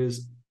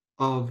 years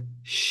of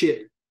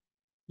shit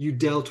you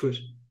dealt with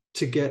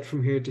to get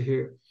from here to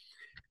here.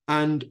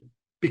 And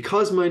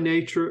because my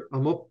nature,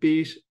 I'm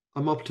upbeat,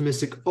 I'm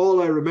optimistic,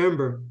 all I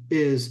remember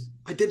is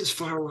I did this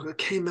firework, I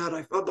came out,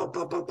 I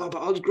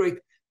was great.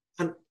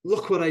 And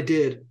look what I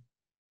did.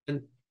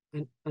 And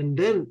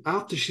then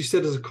after she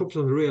said there's a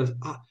couple of reels,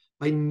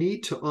 I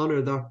need to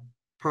honor that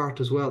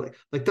part as well.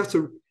 Like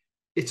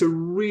it's a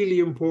really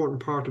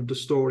important part of the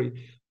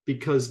story,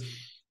 because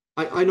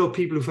I know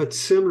people who've had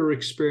similar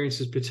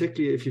experiences,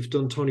 particularly if you've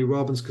done Tony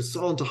Robbins, because it's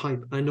all into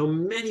hype. I know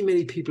many,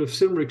 many people have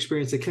similar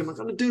experience. They came, I'm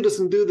going to do this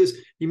and do this.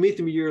 You meet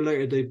them a year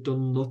later, they've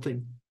done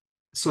nothing.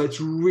 So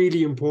it's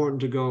really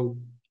important to go,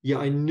 yeah,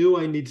 I knew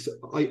I needed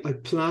to, I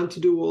planned to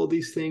do all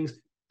these things,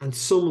 and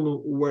some of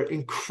them were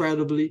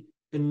incredibly,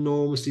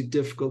 enormously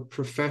difficult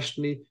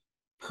professionally.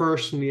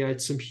 Personally, I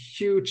had some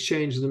huge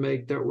changes to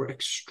make that were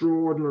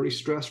extraordinarily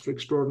stressful,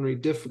 extraordinarily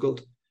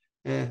difficult.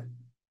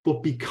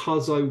 But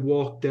because I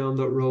walked down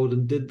that road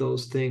and did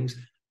those things,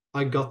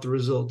 I got the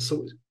results.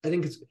 So I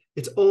think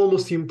it's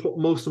almost the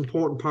most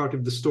important part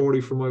of the story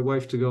for my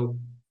wife to go,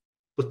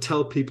 but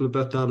tell people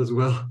about that as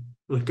well.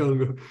 Like,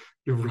 oh,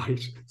 you're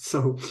right.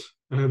 So,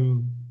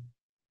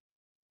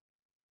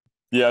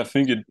 yeah, I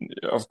think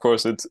of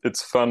course,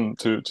 it's fun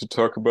to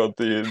talk about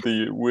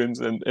the wins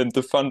and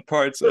the fun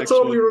parts. That's actually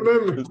all we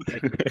remember.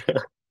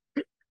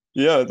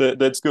 Yeah,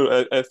 that's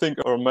good. I think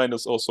our mind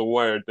is also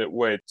wired that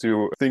way,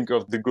 to think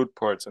of the good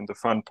parts and the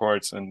fun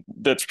parts, and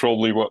that's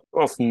probably what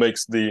often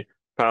makes the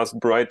past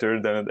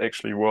brighter than it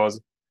actually was.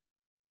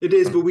 It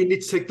is, but we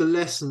need to take the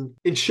lesson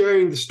in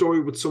sharing the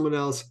story with someone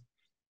else.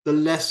 The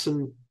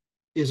lesson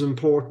is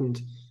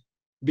important,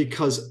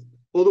 because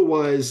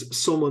otherwise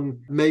someone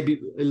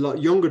maybe a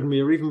lot younger than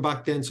me, or even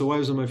back then, so I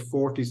was in my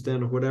 40s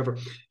then or whatever,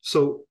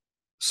 so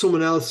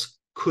someone else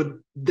could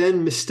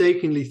then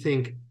mistakenly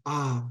think,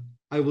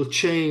 I will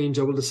change,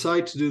 I will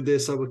decide to do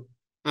this,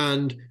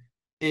 and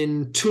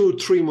in 2 or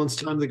 3 months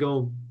time they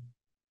go,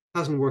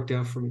 hasn't worked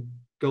out for me.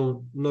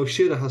 Going, no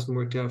shit, it hasn't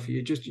worked out for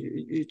you.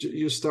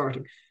 You're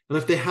starting. And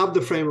if they have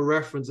the frame of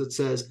reference that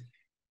says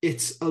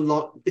it's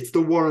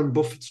the Warren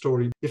Buffett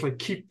story, if I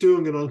keep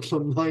doing it until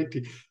I'm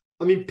 90,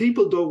 I mean,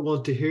 people don't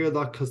want to hear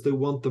that because they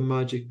want the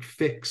magic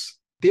fix.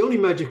 The only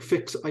magic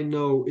fix I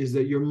know is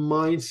that your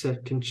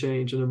mindset can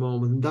change in a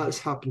moment. And that's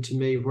happened to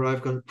me, where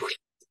I've gone,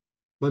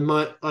 my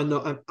mind, I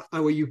know,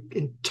 where you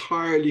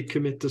entirely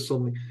commit to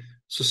something.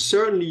 So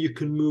certainly you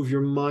can move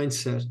your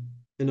mindset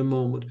in a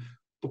moment,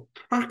 but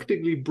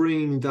practically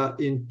bringing that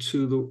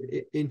into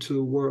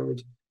the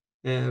world,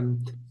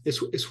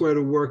 it's where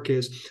the work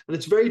is. And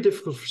it's very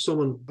difficult for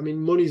someone, I mean,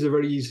 money is a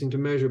very easy thing to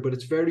measure, but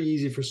it's very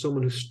easy for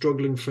someone who's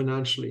struggling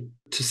financially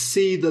to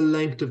see the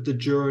length of the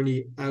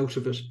journey out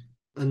of it,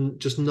 and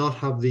just not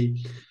have the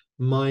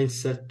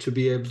mindset to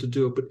be able to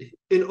do it. But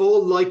in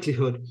all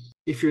likelihood,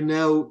 if you're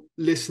now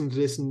listening to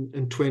this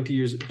in 20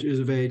 years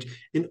of age,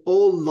 in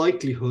all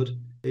likelihood,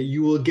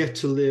 you will get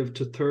to live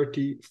to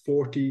 30,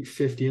 40,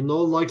 50, and in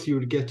all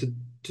likelihood get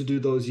to do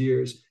those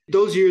years.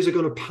 Those years are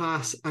going to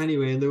pass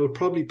anyway, and they will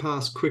probably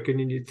pass quicker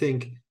than you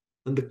think.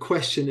 And the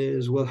question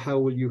is, well, how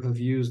will you have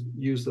used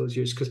those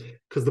years?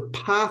 Because the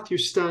path you're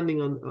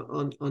standing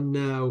on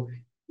now,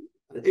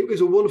 it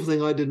was a wonderful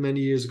thing I did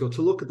many years ago,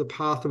 to look at the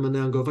path I'm on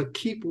now and go, if I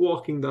keep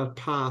walking that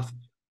path,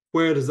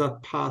 where does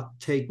that path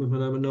take me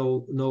when I'm an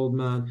old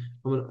man?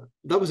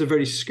 That was a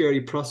very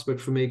scary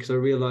prospect for me, because I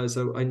realized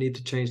I need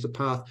to change the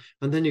path.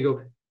 And then you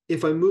go,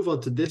 if I move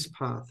on to this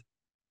path,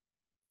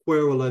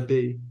 where will I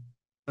be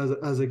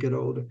as I get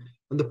older?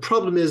 And the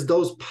problem is,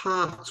 those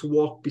paths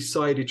walk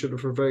beside each other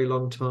for a very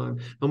long time.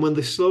 And when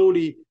they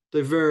slowly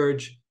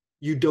diverge,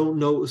 you don't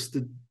notice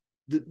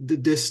the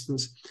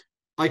distance.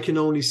 I can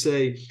only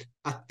say,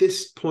 at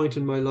this point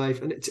in my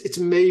life, and it's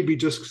maybe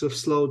just because I've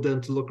slowed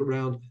down to look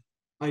around,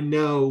 I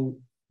now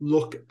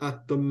look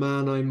at the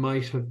man I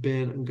might have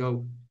been and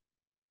go,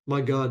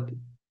 my God,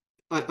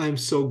 I'm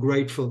so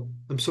grateful.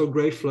 I'm so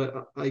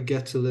grateful I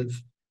get to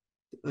live.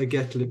 I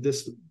get to live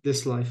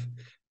this life.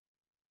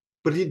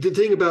 But the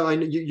thing about,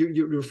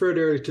 you referred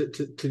earlier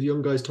to the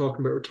young guys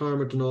talking about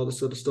retirement and all this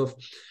sort of stuff.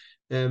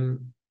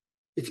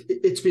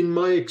 It's been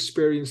my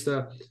experience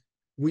that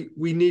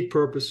we need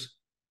purpose,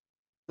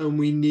 and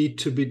we need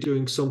to be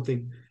doing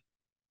something.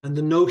 And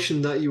the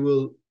notion that you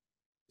will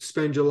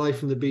spend your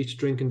life on the beach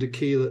drinking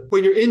tequila,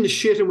 when you're in the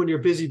shit and when you're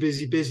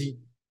busy,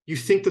 you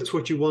think that's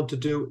what you want to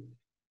do.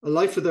 A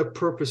life without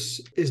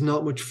purpose is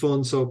not much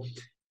fun. So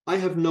I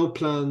have no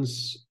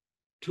plans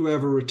to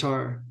ever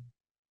retire,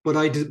 but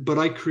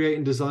I create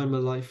and design my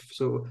life.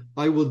 So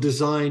I will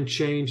design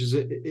changes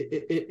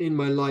in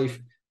my life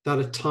that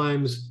at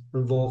times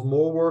involve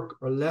more work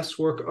or less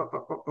work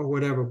or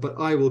whatever, but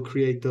I will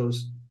create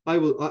those. I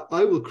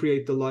will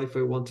create the life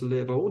I want to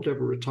live. I won't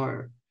ever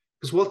retire.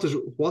 Because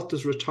what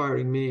does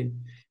retiring mean?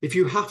 If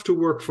you have to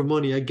work for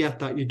money, I get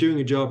that. You're doing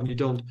a job and you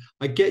don't.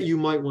 I get you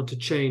might want to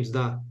change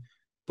that.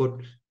 But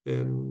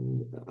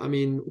I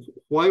mean,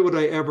 why would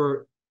I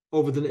ever,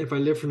 if I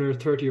live for another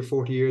 30 or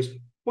 40 years,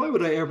 why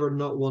would I ever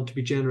not want to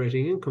be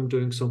generating income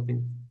doing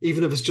something?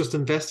 Even if it's just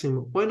investing,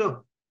 why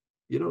not?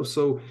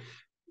 So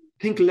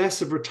think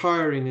less of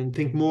retiring and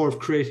think more of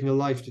creating a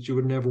life that you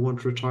would never want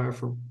to retire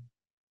from.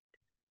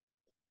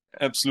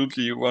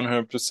 Absolutely,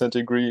 100%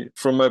 agree.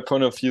 From my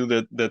point of view,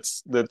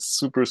 that's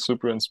super,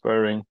 super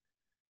inspiring.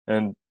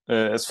 And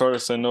as far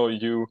as I know,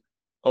 you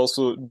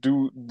also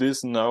do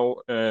this now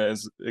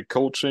as a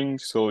coaching.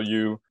 So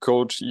you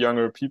coach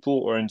younger people,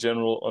 or in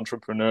general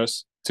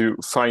entrepreneurs, to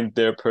find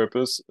their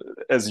purpose,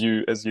 as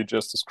you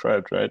just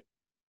described, right?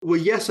 Well,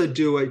 yes, I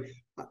do.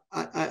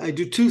 I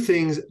do two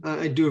things.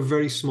 I do a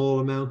very small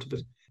amount of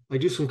it. I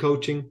do some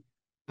coaching,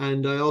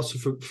 and I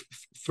also,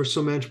 for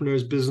some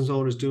entrepreneurs, business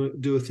owners,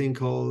 do a thing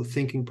called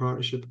thinking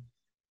partnership,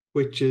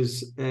 which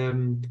is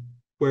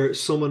where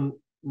someone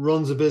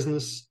runs a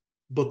business,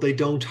 but they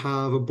don't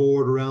have a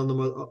board around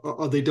them,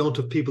 or they don't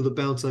have people to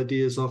bounce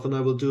ideas off. And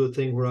I will do a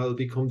thing where I will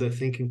become their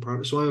thinking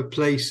partner. So I'm a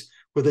place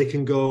where they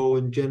can go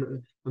and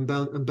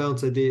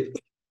bounce ideas.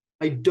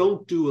 I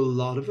don't do a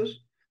lot of it.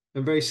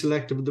 I'm very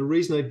selective. But the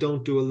reason I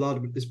don't do a lot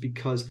of it is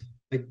because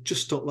I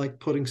just don't like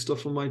putting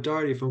stuff on my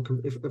diary. If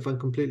I'm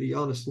completely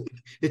honest,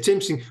 it's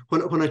interesting.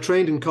 When I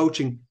trained in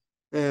coaching,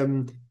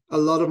 a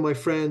lot of my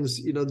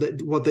friends,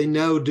 what they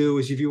now do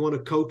is, if you want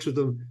to coach with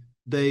them,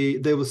 they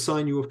will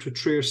sign you up to a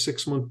 3 or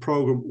 6 month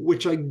program,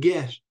 which I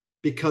get,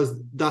 because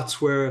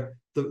that's where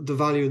the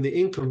value and the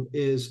income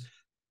is.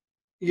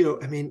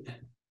 I mean,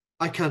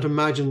 I can't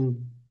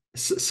imagine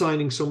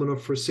signing someone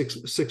up for a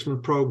six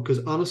month program,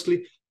 because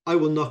honestly, I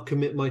will not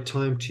commit my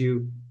time to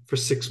you for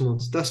 6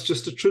 months. That's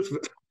just the truth of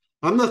it.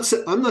 I'm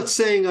not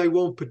saying I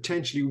won't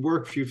potentially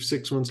work for you for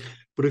 6 months,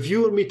 but if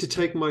you want me to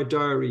take my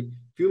diary,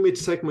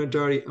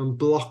 and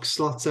block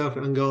slots out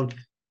and going,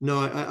 no,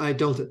 I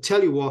don't.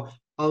 Tell you what,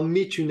 I'll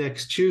meet you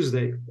next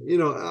Tuesday.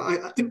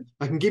 I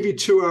can give you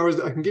 2 hours.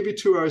 I can give you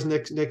 2 hours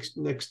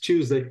next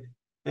Tuesday.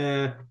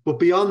 But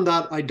beyond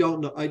that, I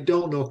don't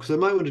know, because I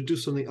might want to do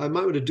something. I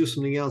might want to do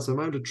something else. I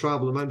might want to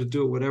travel. I might want to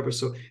do it, whatever.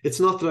 So it's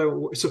not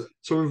that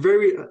so I'm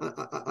very.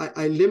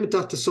 I limit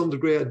that to some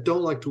degree. I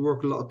don't like to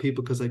work with a lot of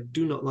people, because I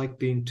do not like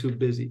being too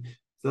busy.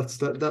 That's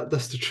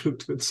the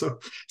truth of it. So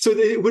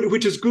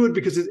which is good,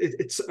 because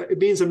it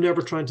means I'm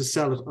never trying to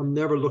sell it. I'm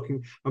never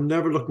looking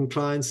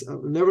clients.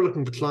 I'm never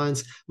looking for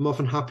clients. I'm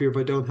often happier if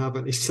I don't have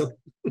any. So.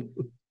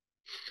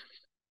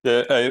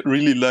 Yeah, I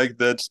really like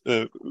that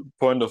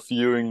point of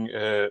viewing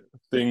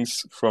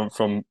things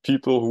from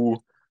people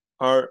who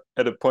are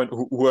at a point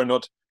who are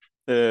not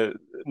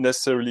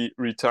necessarily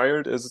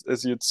retired,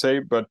 as you'd say,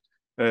 but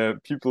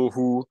people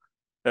who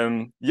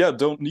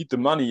don't need the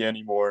money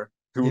anymore,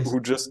 who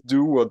just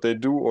do what they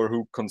do, or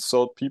who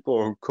consult people,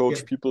 or who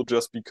coach people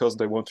just because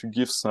they want to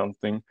give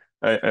something.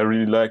 I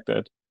really like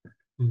that.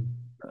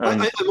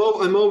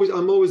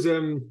 I'm always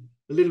a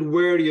little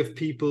wary of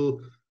people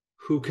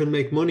who can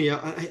make money.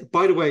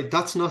 By the way,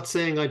 that's not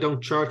saying I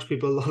don't charge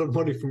people a lot of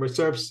money for my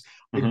service.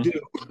 I do,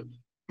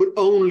 but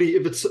only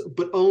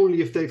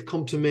if they've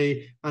come to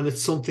me and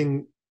it's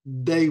something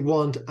they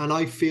want, and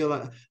I feel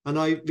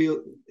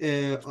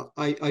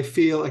I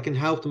feel I can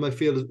help them. I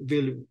feel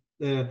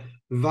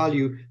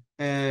value.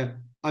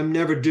 I'm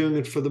never doing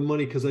it for the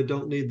money because I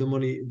don't need the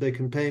money they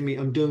can pay me.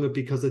 I'm doing it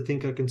because I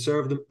think I can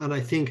serve them, and I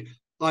think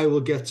I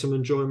will get some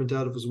enjoyment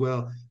out of it as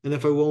well. And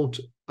if I won't,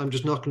 I'm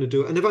just not going to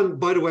do it. And if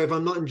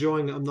I'm not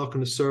enjoying it, I'm not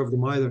going to serve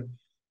them either.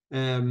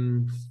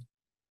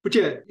 But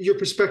yeah, your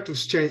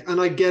perspectives change,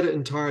 and I get it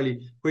entirely.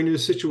 When you're in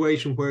a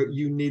situation where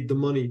you need the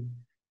money,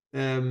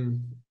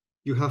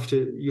 you have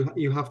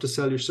to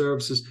sell your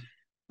services.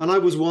 And I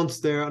was once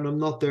there, and I'm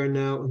not there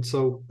now, and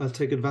so I'll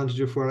take advantage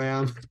of where I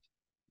am.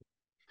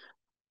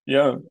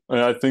 Yeah,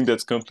 I think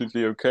that's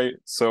completely okay.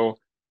 So,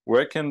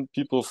 where can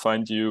people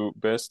find you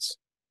best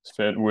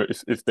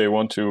if they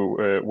want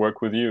to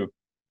work with you?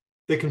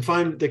 They can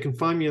find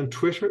me on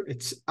Twitter.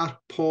 It's at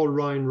Paul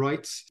Ryan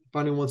Writes. If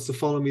anyone wants to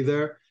follow me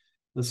there,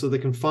 and so they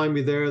can find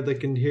me there. They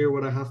can hear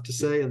what I have to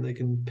say, and they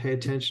can pay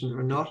attention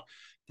or not.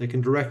 They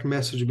can direct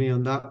message me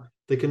on that.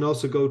 They can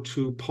also go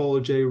to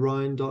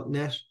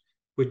pauljryan.net,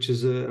 which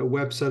is a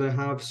website I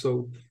have.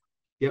 So,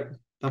 yep,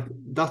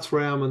 that's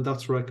where I am, and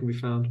that's where I can be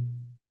found.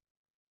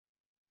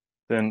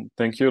 Then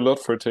thank you a lot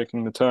for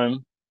taking the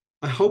time.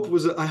 I hope it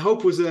was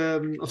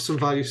of some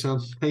value, Sam.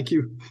 Thank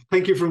you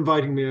for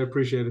inviting me. I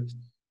appreciate it.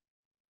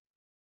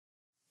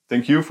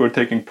 Thank you for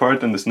taking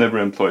part in this Never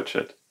Employed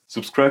Chat.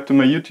 Subscribe to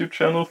my YouTube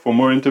channel for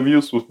more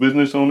interviews with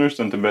business owners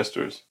and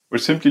investors, or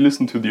simply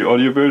listen to the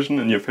audio version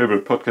in your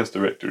favorite podcast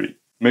directory.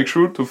 Make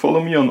sure to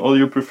follow me on all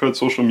your preferred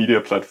social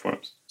media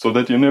platforms, so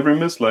that you never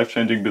miss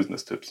life-changing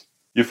business tips.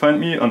 You find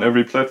me on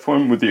every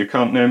platform with the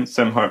account name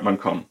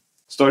samhartmann.com.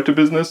 Start a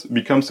business,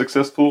 become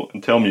successful,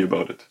 and tell me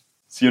about it.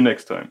 See you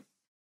next time.